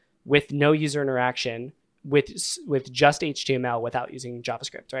page with no user interaction with just HTML without using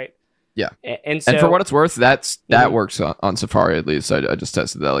JavaScript, right? Yeah. And so, for what it's worth, that works on Safari at least. I just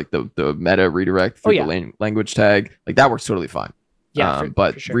tested that, like the meta redirect through the language tag, like that works totally fine. Yeah,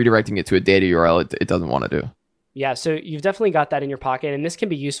 but for redirecting it to a data URL, it doesn't want to do. Yeah, so you've definitely got that in your pocket, and this can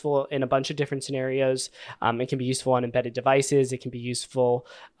be useful in a bunch of different scenarios. It can be useful on embedded devices. It can be useful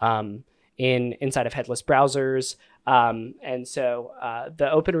inside of headless browsers. And so the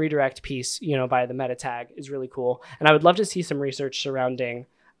open redirect piece, via the meta tag is really cool. And I would love to see some research surrounding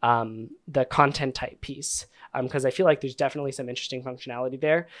the content type piece, because I feel like there's definitely some interesting functionality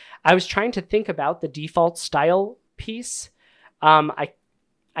there. I was trying to think about the default style piece.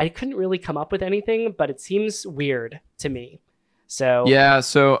 I couldn't really come up with anything, but it seems weird to me. So yeah,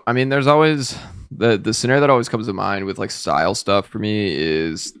 so I mean, there's always The scenario that always comes to mind with like style stuff for me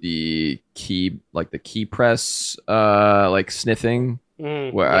is the key press like sniffing,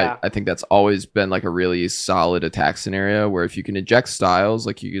 where I think that's always been like a really solid attack scenario where if you can inject styles,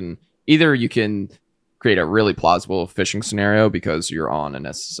 like you can create a really plausible phishing scenario because you're on an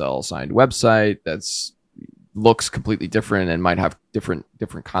SSL signed website that's looks completely different and might have different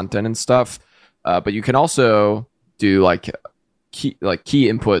content and stuff. But you can also do like key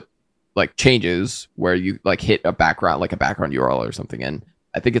input like changes where you like hit a background URL or something, and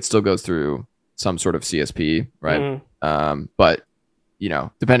I think it still goes through some sort of CSP, right? But you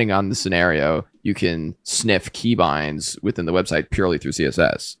know, depending on the scenario, you can sniff keybinds within the website purely through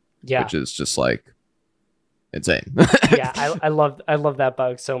CSS, which is just like insane. I love that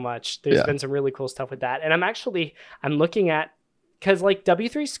bug so much. There's been some really cool stuff with that, and I'm looking at, because like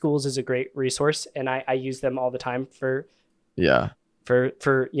W3 Schools is a great resource, and I use them all the time for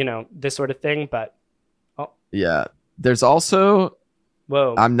you know, this sort of thing. But there's also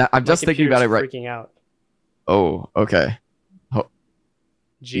I'm just thinking about it right. Freaking out. Oh, okay.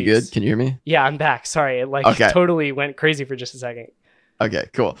 Jeez. You good? Can you hear me? Yeah, I'm back. Sorry, it totally went crazy for just a second. Okay,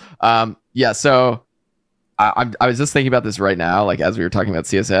 cool. So I was just thinking about this right now, like as we were talking about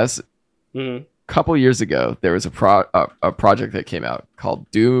CSS. A couple years ago, there was a project that came out called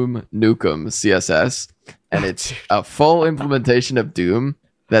Doom Nukem CSS, and it's a full implementation of Doom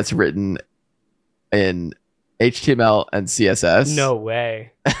that's written in HTML and CSS. No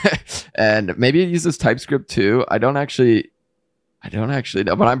way. And maybe it uses TypeScript too. I don't actually know,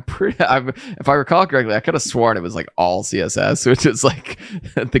 but if I recall correctly, I could have sworn it was like all CSS, which is like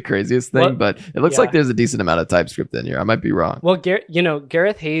the craziest thing. But it looks like there's a decent amount of TypeScript in here. I might be wrong. Well,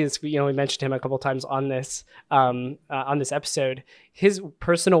 Gareth Hayes, we mentioned him a couple times on this episode. His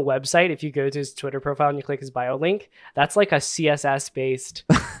personal website, if you go to his Twitter profile and you click his bio link, that's like a CSS based,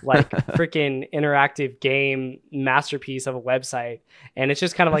 like freaking interactive game masterpiece of a website, and it's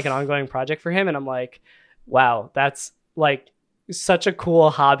just kind of like an ongoing project for him. And I'm like, wow, that's like such a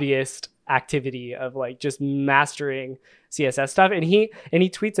cool hobbyist activity of like just mastering CSS stuff, and he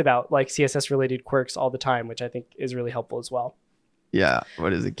tweets about like CSS related quirks all the time, which I think is really helpful as well.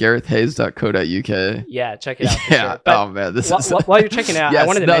 What is it? GarethHayes.co.uk. Yeah, check it out. Sure. Oh man, this is while you're checking it out, I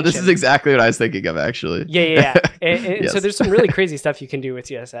wanted to mention, this is exactly what I was thinking of actually. And so there's some really crazy stuff you can do with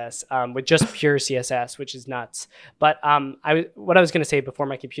CSS, with just pure CSS, which is nuts. But what I was going to say before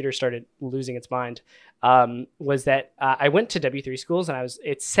my computer started losing its mind was that I went to W3 Schools, and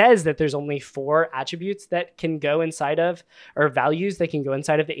it says that there's only 4 attributes that can go inside of, or values that can go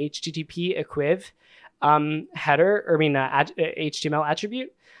inside of the HTTP equiv HTML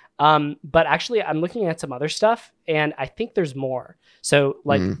attribute. But actually I'm looking at some other stuff, and I think there's more. So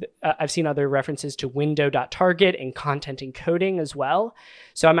like I've seen other references to window.target and content encoding as well.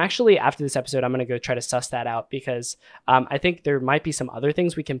 So I'm actually, after this episode, I'm going to go try to suss that out, because I think there might be some other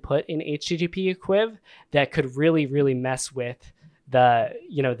things we can put in HTTP equiv that could really, really mess with the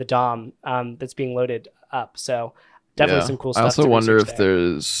DOM that's being loaded up. So definitely some cool stuff. I also wonder if there.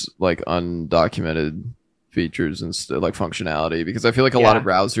 there's like undocumented features and like functionality, because I feel like a lot of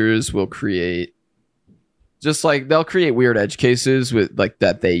browsers will create they'll create weird edge cases with like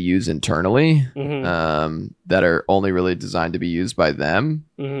that they use internally, that are only really designed to be used by them,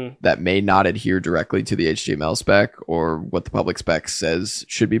 that may not adhere directly to the HTML spec or what the public spec says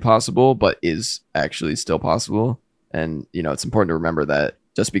should be possible, but is actually still possible. And it's important to remember that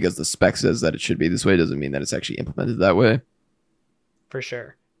just because the spec says that it should be this way doesn't mean that it's actually implemented that way. For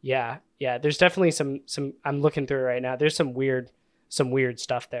sure. Yeah. There's definitely some. I'm looking through it right now. There's some weird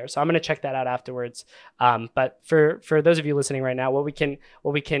stuff there. So I'm going to check that out afterwards. But for those of you listening right now, what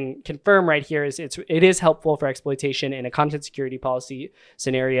we can confirm right here is it is helpful for exploitation in a content security policy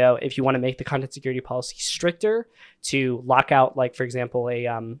scenario. If you want to make the content security policy stricter to lock out, like for example,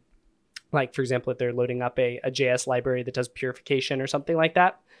 if they're loading up a JS library that does purification or something like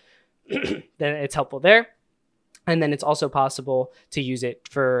that, then it's helpful there. And then it's also possible to use it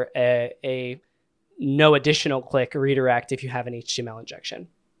for a no additional click redirect if you have an HTML injection.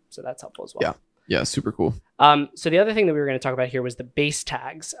 So that's helpful as well. Yeah, super cool. So the other thing that we were going to talk about here was the base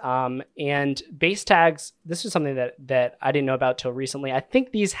tags. And base tags, this is something that I didn't know about till recently. I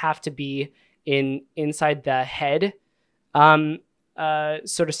think these have to be inside the head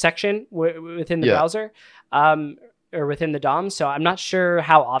sort of section within the browser, or within the DOM. So I'm not sure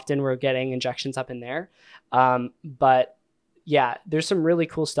how often we're getting injections up in there. But yeah, there's some really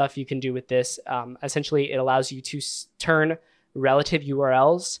cool stuff you can do with this. Essentially, it allows you to turn relative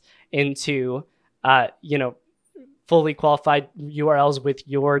URLs into, fully qualified URLs with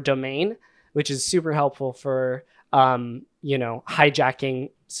your domain, which is super helpful for, hijacking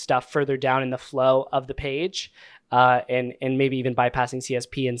stuff further down in the flow of the page, and maybe even bypassing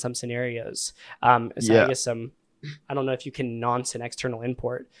CSP in some scenarios. I guess I don't know if you can nonce an external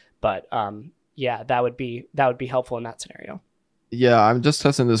import, but that would be helpful in that scenario. Yeah, I'm just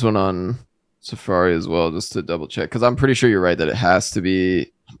testing this one on Safari as well, just to double check, because I'm pretty sure you're right that it has to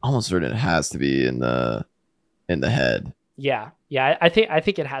be. I'm almost certain it has to be in the head. Yeah, I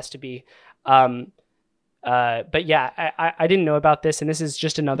think it has to be. But yeah, I didn't know about this, and this is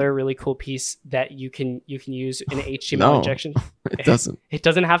just another really cool piece that you can use in an HTML injection. It doesn't. It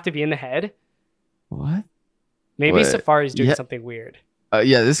doesn't have to be in the head. What? Maybe Safari's doing something weird.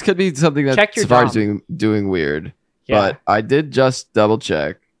 Yeah, this could be something that Safari's doing weird. Yeah. But I did just double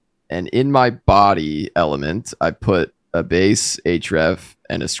check, and in my body element, I put a base href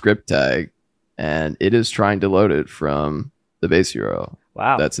and a script tag, and it is trying to load it from the base URL.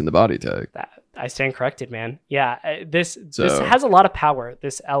 Wow, that's in the body tag. I stand corrected, man. Yeah, this has a lot of power,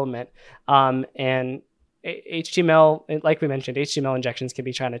 this element, and HTML, like we mentioned, HTML injections can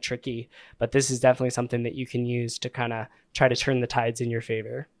be kind of tricky, but this is definitely something that you can use to kind of try to turn the tides in your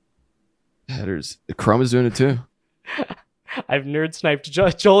favor. Headers, Chrome is doing it too. I've nerd sniped.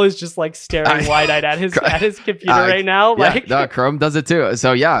 Joel is just like staring wide-eyed at his computer right now. No, Chrome does it too.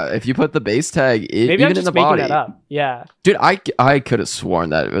 So yeah, if you put the base tag maybe even in the body, that up. Yeah, dude, I could have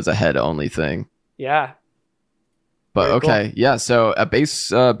sworn that it was a head only thing. Yeah, but very okay, cool. Yeah. So a base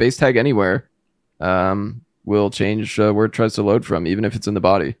tag anywhere will change where it tries to load from, even if it's in the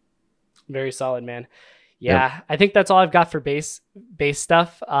body. Very solid, man. Yeah, yep. I think that's all I've got for base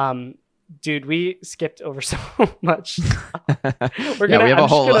stuff. Dude, we skipped over so much. We have a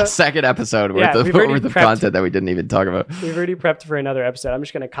whole second episode worth of content that we didn't even talk about. We've already prepped for another episode. I'm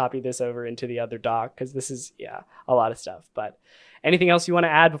just going to copy this over into the other doc because this is, a lot of stuff. But anything else you want to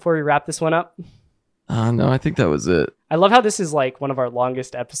add before we wrap this one up? No, I think that was it. I love how this is like one of our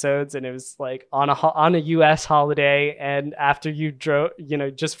longest episodes, and it was like on a US holiday, and after you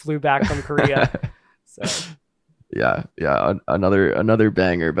just flew back from Korea. So. Yeah, another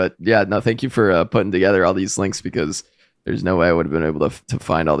banger. But yeah, no, thank you for putting together all these links, because there's no way I would have been able to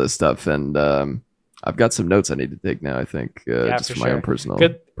find all this stuff. And I've got some notes I need to take now, I think, just for my own personal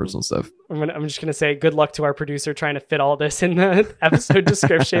stuff. I'm just gonna say good luck to our producer trying to fit all this in the episode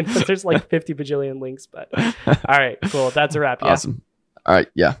description, because there's like 50 bajillion links. But all right, cool. That's a wrap. Yeah? Awesome. All right,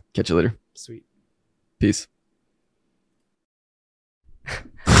 yeah. Catch you later. Sweet. Peace.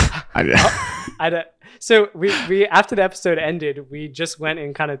 So we after the episode ended, we just went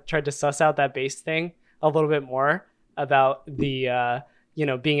and kind of tried to suss out that base thing a little bit more about the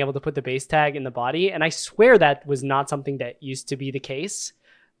being able to put the base tag in the body, and I swear that was not something that used to be the case.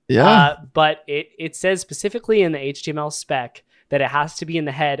 Yeah. But it says specifically in the HTML spec that it has to be in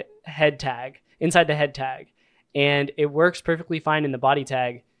the head tag, inside the head tag, and it works perfectly fine in the body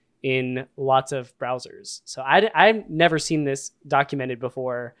tag in lots of browsers. So I've never seen this documented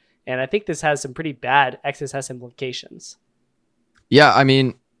before. And I think this has some pretty bad XSS implications. Yeah, I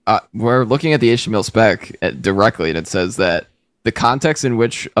mean, we're looking at the HTML spec directly, and it says that the context in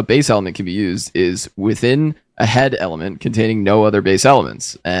which a base element can be used is within a head element containing no other base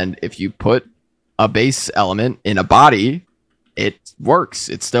elements. And if you put a base element in a body, it works.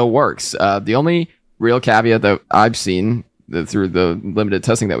 It still works. The only real caveat that I've seen through the limited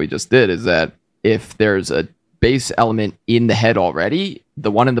testing that we just did is that if there's a base element in the head already,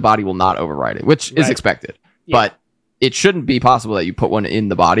 the one in the body will not override it, which is expected. Yeah. But it shouldn't be possible that you put one in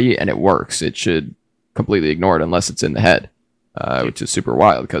the body and it works. It should completely ignore it unless it's in the head, which is super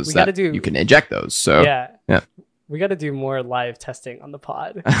wild, because you can inject those. So yeah. We got to do more live testing on the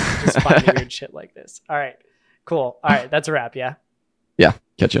pod. Just finding weird shit like this. All right, cool. All right, that's a wrap. Yeah. Yeah.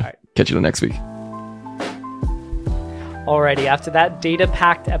 Catch you. Right. Catch you the next week. Alrighty. After that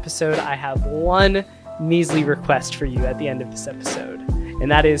data-packed episode, I have one measly request for you at the end of this episode, and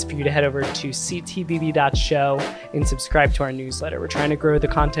that is for you to head over to ctbb.show and subscribe to our newsletter. We're trying to grow the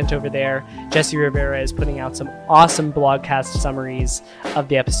content over there. Jesse Rivera is putting out some awesome blogcast summaries of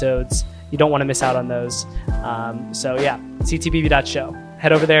the episodes. You don't want to miss out on those. So yeah, ctbb.show.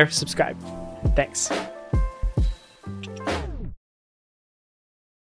 Head over there, subscribe. Thanks.